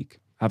 nights a week,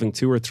 having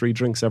 2 or 3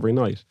 drinks every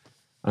night.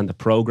 And the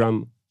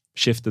program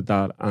shifted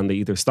that, and they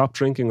either stopped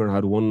drinking or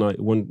had one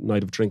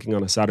night of drinking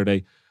on a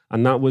Saturday.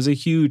 And that was a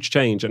huge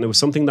change. And it was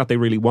something that they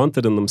really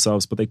wanted in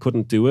themselves, but they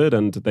couldn't do it.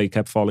 And they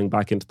kept falling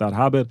back into that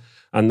habit.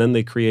 And then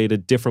they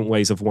created different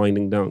ways of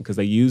winding down, because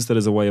they used it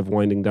as a way of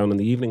winding down in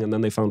the evening. And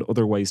then they found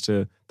other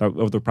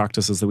other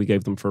practices that we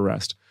gave them for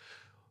rest.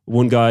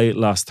 One guy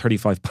lost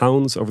 35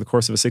 pounds over the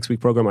course of a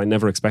 6-week program. I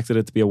never expected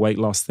it to be a weight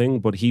loss thing,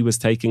 but he was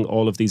taking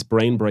all of these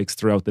brain breaks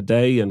throughout the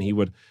day, and he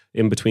would,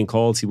 in between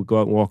calls, he would go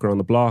out and walk around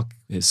the block.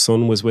 His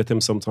son was with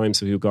him sometimes,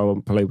 so he would go out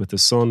and play with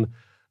his son.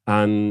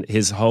 And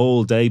his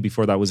whole day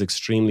before that was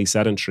extremely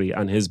sedentary,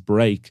 and his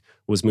break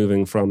was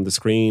moving from the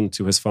screen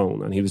to his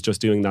phone, and he was just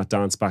doing that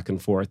dance back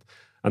and forth.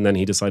 And then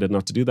he decided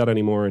not to do that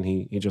anymore, and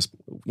he just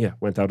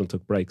went out and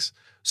took breaks.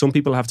 Some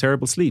people have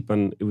terrible sleep,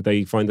 and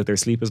they find that their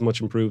sleep is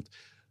much improved.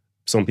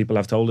 Some people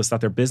have told us that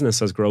their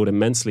business has grown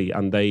immensely,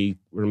 and they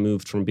were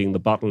moved from being the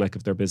bottleneck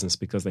of their business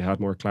because they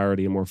had more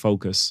clarity and more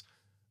focus,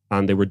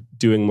 and they were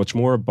doing much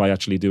more by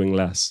actually doing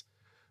less.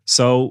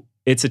 So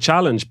it's a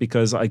challenge,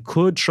 because I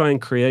could try and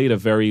create a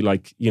very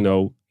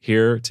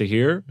here to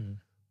here,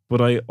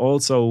 but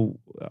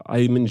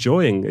I'm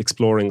enjoying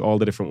exploring all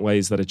the different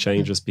ways that it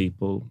changes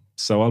people.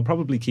 So I'll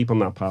probably keep on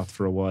that path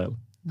for a while.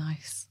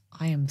 Nice.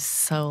 I am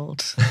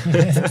sold.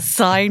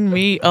 Sign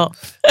me up.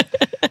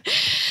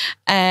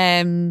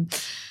 Do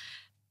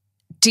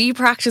you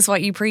practice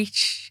what you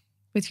preach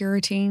with your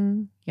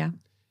routine? Yeah.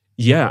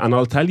 Yeah, and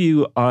I'll tell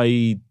you,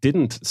 I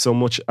didn't so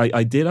much.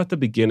 I did at the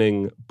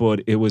beginning,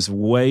 but it was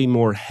way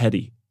more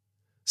heady.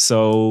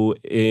 So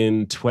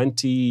in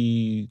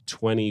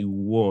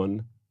 2021,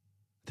 I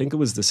think it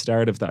was the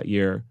start of that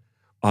year,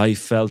 I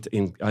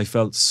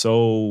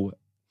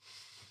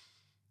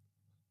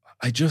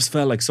just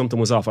felt like something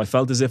was off. I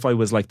felt as if I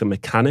was like the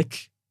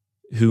mechanic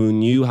who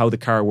knew how the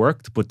car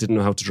worked, but didn't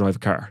know how to drive a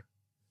car.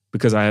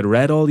 Because I had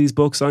read all these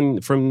books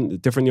from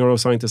different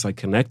neuroscientists. I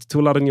connected to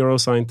a lot of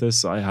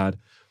neuroscientists. I had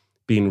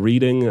been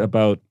reading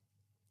about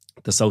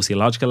the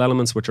sociological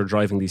elements which are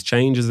driving these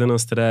changes in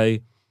us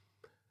today.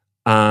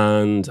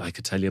 And I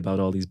could tell you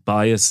about all these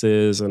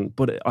biases,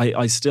 but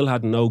I still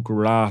had no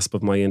grasp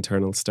of my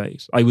internal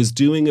state. I was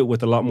doing it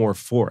with a lot more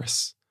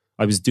force.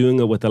 I was doing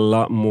it with a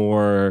lot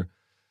more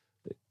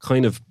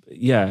a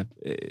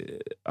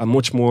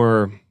much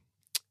more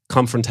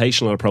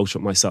confrontational approach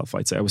with myself,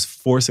 I'd say. I was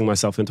forcing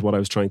myself into what I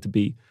was trying to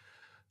be.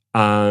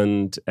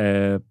 And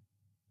I've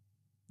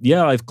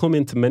come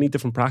into many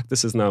different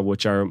practices now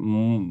which are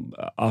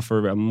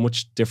offer a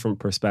much different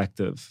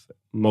perspective.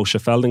 Moshe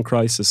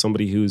Feldenkrais is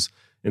somebody who's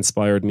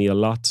inspired me a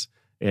lot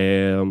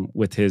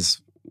with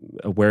his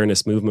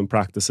awareness movement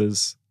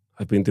practices.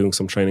 I've been doing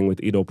some training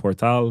with Ido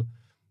Portal.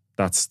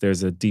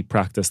 There's a deep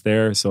practice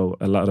there. So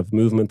a lot of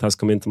movement has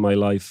come into my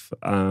life.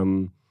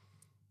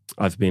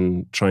 I've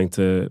been trying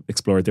to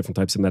explore different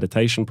types of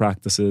meditation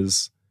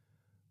practices.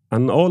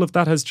 And all of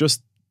that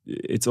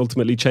it's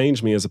ultimately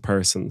changed me as a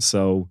person.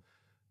 So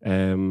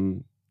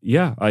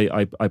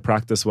I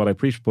practice what I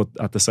preach, but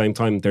at the same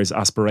time, there's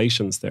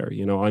aspirations there.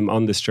 You know, I'm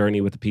on this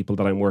journey with the people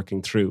that I'm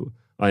working through.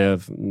 I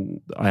have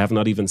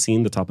not even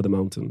seen the top of the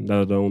mountain,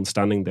 let alone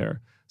standing there.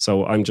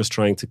 So I'm just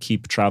trying to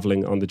keep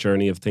traveling on the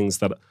journey of things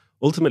that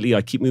ultimately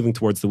I keep moving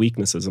towards the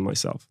weaknesses in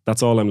myself.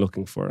 That's all I'm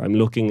looking for. I'm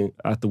looking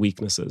at the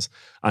weaknesses,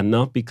 and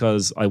not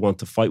because I want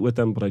to fight with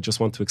them, but I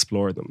just want to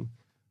explore them.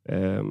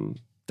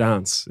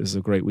 Dance is a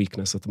great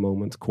weakness at the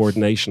moment.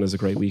 Coordination is a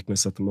great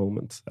weakness at the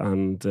moment.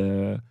 And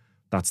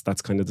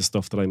that's kind of the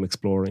stuff that I'm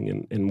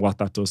exploring in what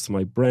that does to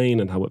my brain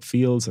and how it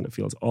feels. And it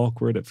feels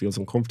awkward. It feels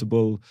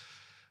uncomfortable.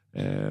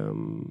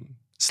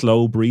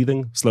 Slow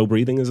breathing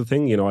is a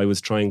thing. You know, I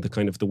was trying the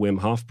Wim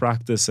Hof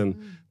practice and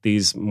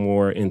these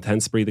more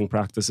intense breathing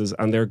practices,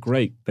 and they're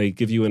great. They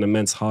give you an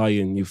immense high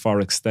and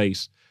euphoric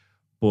state.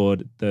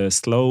 But the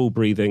slow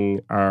breathing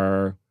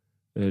are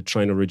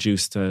trying to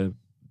reduce to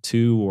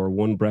 2 or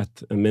 1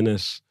 breath a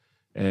minute.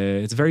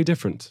 It's very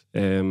different.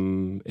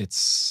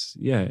 It's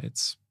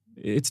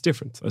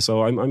different.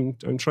 So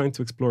I'm trying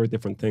to explore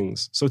different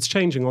things. So it's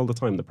changing all the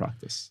time, the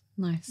practice.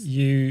 Nice.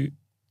 You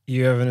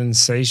have an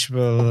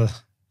insatiable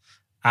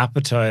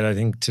appetite, I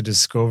think, to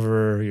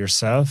discover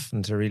yourself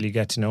and to really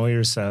get to know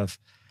yourself.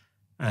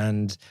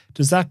 And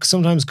does that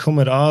sometimes come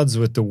at odds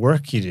with the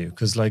work you do?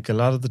 Because like a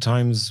lot of the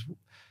times,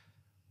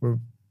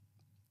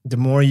 the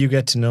more you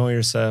get to know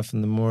yourself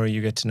and the more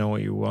you get to know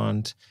what you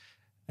want,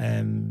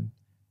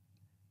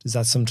 does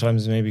that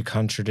sometimes maybe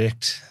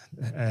contradict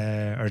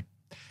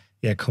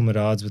come at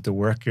odds with the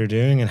work you're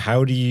doing? And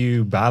how do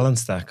you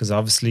balance that? Because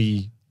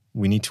obviously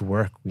we need to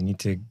work, we need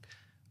to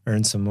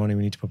earn some money,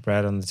 we need to put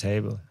bread on the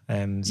table.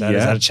 Is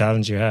that a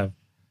challenge you have?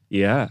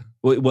 Yeah.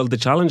 Well, the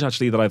challenge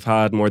actually that I've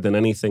had more than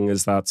anything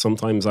is that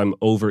sometimes I'm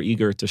over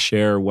eager to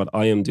share what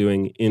I am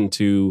doing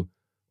into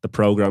the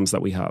programs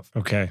that we have.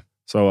 Okay.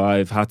 So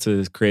I've had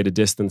to create a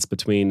distance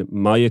between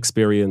my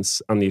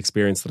experience and the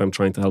experience that I'm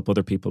trying to help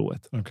other people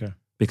with. Okay.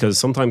 Because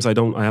sometimes I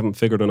haven't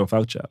figured enough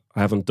out yet. I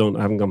haven't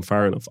gone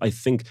far enough. I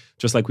think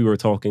just like we were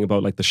talking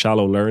about, like the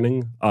shallow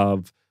learning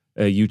of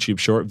a YouTube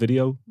short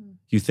video,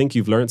 you think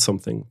you've learned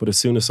something, but as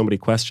soon as somebody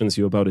questions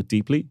you about it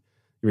deeply,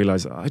 you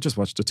realize, I just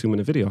watched a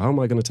 2-minute video. How am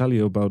I going to tell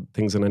you about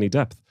things in any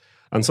depth?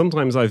 And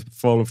sometimes I've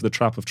fallen for the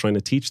trap of trying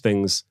to teach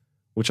things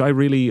which I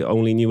really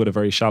only knew at a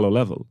very shallow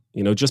level.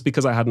 You know, just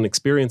because I had an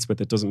experience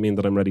with it doesn't mean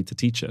that I'm ready to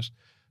teach it.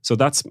 So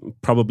that's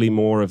probably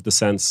more of the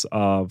sense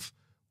of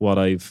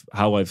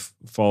how I've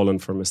fallen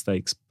for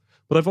mistakes.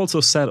 But I've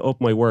also set up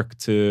my work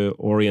to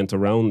orient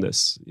around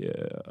this.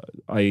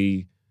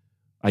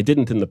 I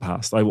didn't in the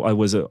past.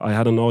 I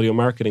had an audio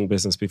marketing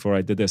business before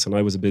I did this, and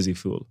I was a busy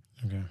fool.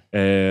 Okay.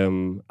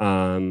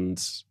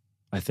 And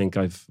I think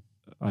I've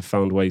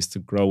found ways to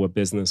grow a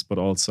business, but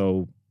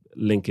also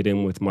link it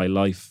in with my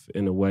life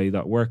in a way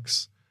that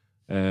works.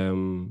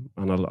 And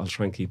I'll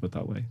try and keep it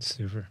that way.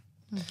 Super.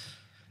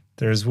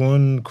 There's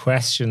one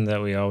question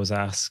that we always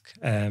ask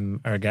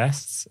our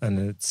guests, and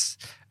it's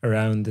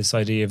around this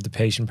idea of the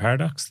patient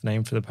paradox, the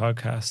name for the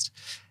podcast.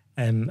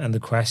 And the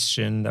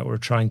question that we're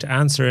trying to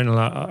answer in a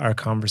lot of our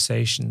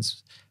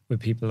conversations with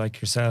people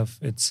like yourself,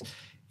 it's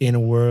in a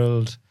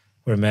world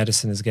where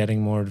medicine is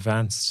getting more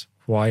advanced,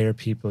 why are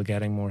people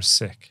getting more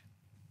sick?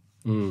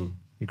 It'd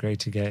be great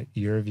to get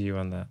your view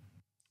on that.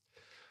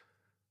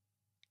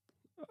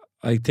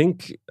 I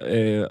think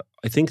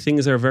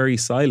things are very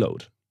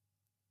siloed.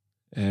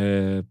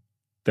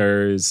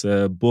 There's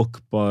a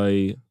book by,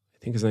 I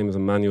think his name is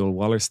Emmanuel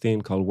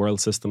Wallerstein, called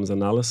World Systems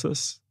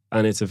Analysis.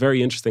 And it's a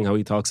very interesting how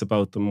he talks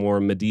about the more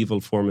medieval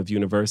form of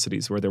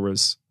universities where there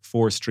was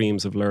 4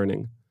 streams of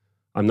learning.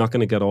 I'm not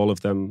going to get all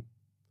of them.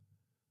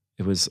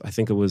 I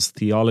think it was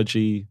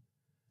theology,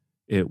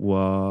 it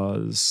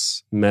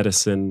was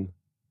medicine,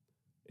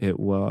 it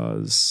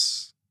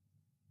was,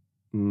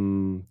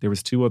 there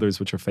was 2 others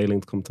which are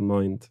failing to come to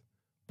mind.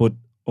 But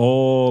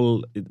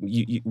all,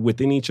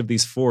 within each of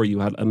these 4, you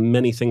had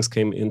many things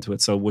came into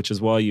it. So which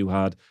is why you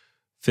had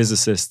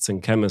physicists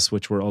and chemists,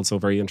 which were also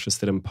very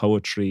interested in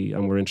poetry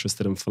and were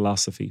interested in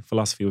philosophy.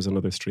 Philosophy was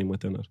another stream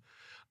within it.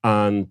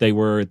 And they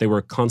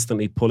were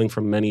constantly pulling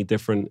from many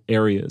different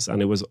areas,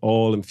 and it was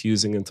all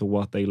infusing into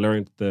what they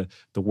learned, the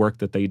work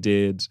that they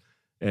did.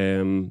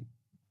 Da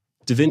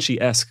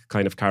Vinci-esque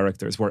kind of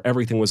characters where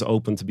everything was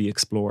open to be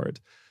explored.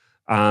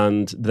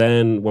 And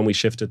then when we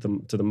shifted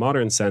to the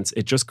modern sense,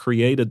 it just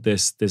created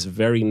this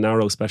very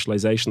narrow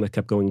specialization that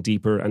kept going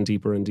deeper and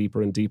deeper and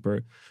deeper and deeper,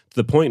 to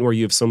the point where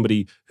you have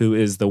somebody who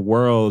is the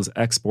world's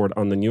expert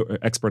on the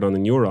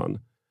neuron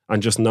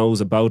and just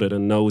knows about it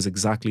and knows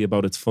exactly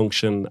about its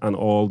function and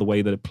all the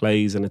way that it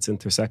plays and its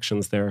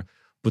intersections there,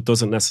 but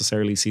doesn't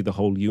necessarily see the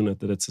whole unit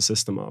that it's a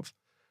system of.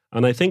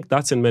 And I think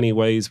that's in many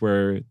ways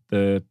where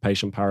the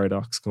patient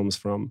paradox comes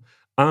from.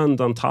 And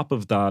on top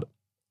of that,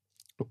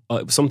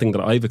 something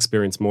that I've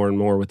experienced more and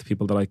more with the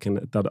people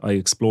that I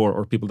explore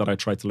or people that I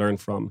try to learn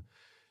from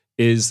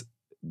is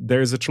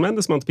there's a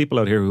tremendous amount of people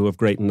out here who have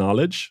great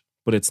knowledge,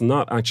 but it's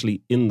not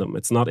actually in them.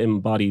 It's not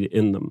embodied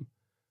in them.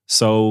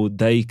 So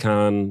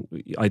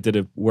I did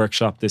a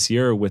workshop this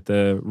year with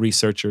a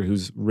researcher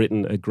who's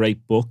written a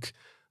great book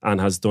and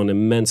has done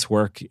immense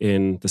work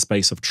in the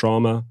space of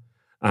trauma.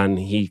 And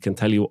he can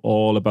tell you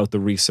all about the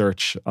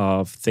research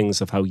of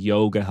things of how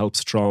yoga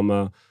helps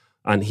trauma.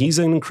 And he's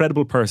an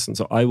incredible person,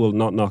 so I will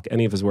not knock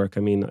any of his work.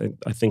 I mean,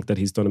 I think that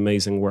he's done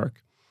amazing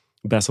work,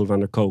 Bessel van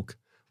der Kolk.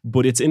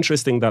 But it's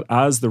interesting that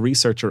as the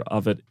researcher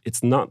of it,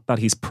 it's not that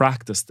he's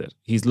practiced it.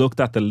 He's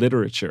looked at the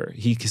literature.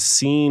 He's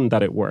seen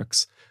that it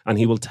works, and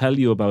he will tell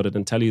you about it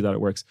and tell you that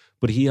it works,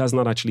 but he has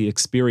not actually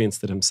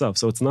experienced it himself.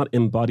 So it's not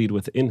embodied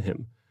within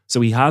him. So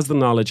he has the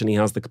knowledge and he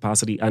has the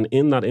capacity, and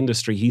in that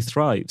industry, he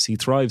thrives. He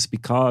thrives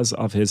because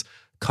of his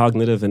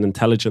cognitive and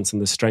intelligence and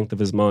the strength of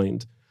his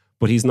mind.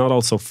 But he's not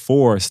also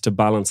forced to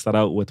balance that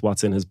out with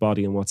what's in his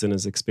body and what's in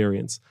his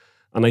experience.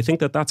 And I think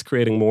that that's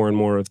creating more and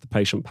more of the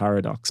patient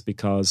paradox,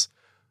 because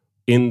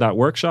in that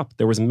workshop,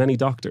 there was many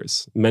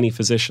doctors, many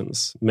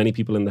physicians, many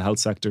people in the health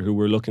sector who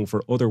were looking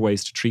for other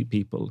ways to treat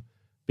people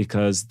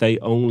because they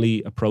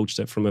only approached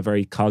it from a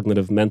very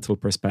cognitive, mental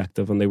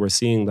perspective. And they were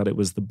seeing that it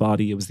was the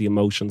body, it was the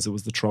emotions, it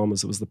was the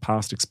traumas, it was the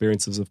past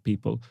experiences of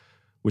people,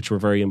 which were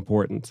very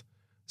important.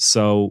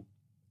 So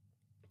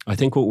I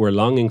think what we're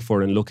longing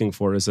for and looking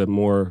for is a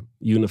more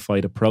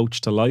unified approach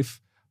to life.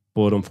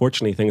 But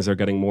unfortunately, things are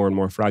getting more and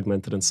more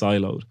fragmented and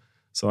siloed.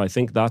 So I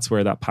think that's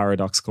where that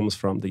paradox comes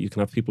from, that you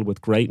can have people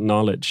with great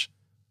knowledge,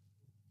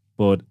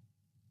 but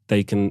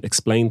they can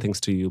explain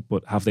things to you,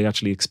 but have they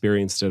actually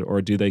experienced it,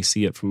 or do they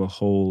see it from a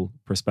whole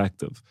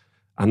perspective?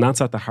 And that's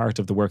at the heart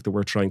of the work that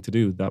we're trying to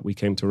do, that we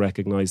came to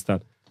recognize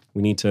that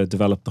we need to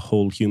develop the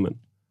whole human.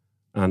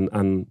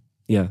 And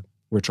yeah,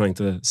 we're trying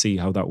to see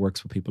how that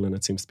works with people, and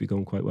it seems to be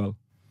going quite well.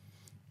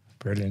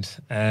 Brilliant.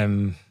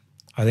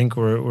 I think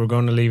we're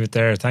going to leave it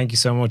there. Thank you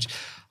so much.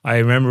 I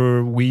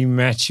remember we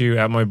met you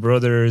at my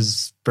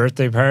brother's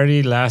birthday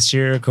party last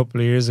year, a couple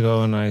of years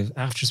ago, and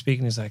after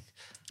speaking, he's like,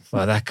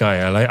 "Well, that guy,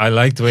 I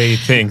like the way he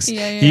thinks.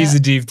 Yeah. He's a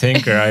deep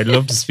thinker. I'd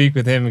love to speak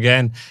with him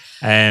again."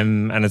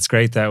 And it's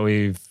great that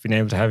we've been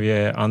able to have you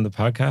on the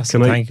podcast.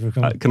 Thank you for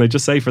coming. Can I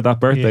just say for that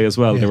birthday as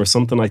well, there was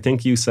something, I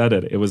think you said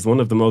it. It was one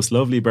of the most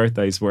lovely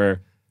birthdays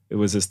where it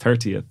was his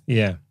 30th.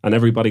 Yeah. And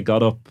everybody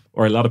got up,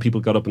 or a lot of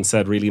people got up and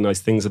said really nice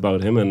things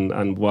about him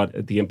and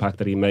what the impact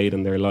that he made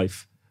in their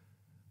life.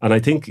 And I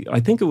think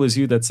it was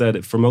you that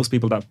said, for most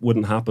people, that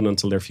wouldn't happen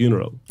until their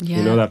funeral. Yeah.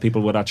 You know, that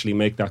people would actually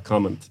make that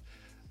comment.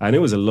 And it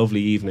was a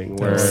lovely evening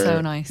where, so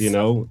nice. You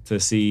know, to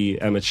see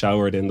Emmett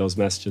showered in those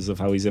messages of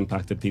how he's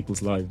impacted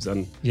people's lives.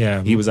 And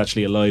he was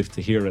actually alive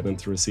to hear it and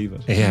to receive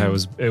it. Yeah,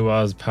 it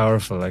was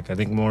powerful. Like, I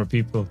think more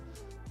people,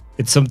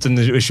 it's something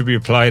that should be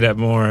applied at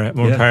more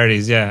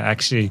parties. Yeah,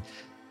 actually,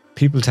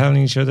 people telling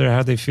each other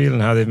how they feel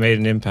and how they've made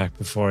an impact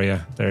before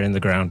they're in the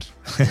ground.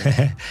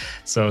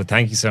 So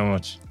thank you so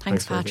much.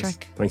 Thanks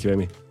Patrick. Thank you,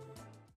 Amy.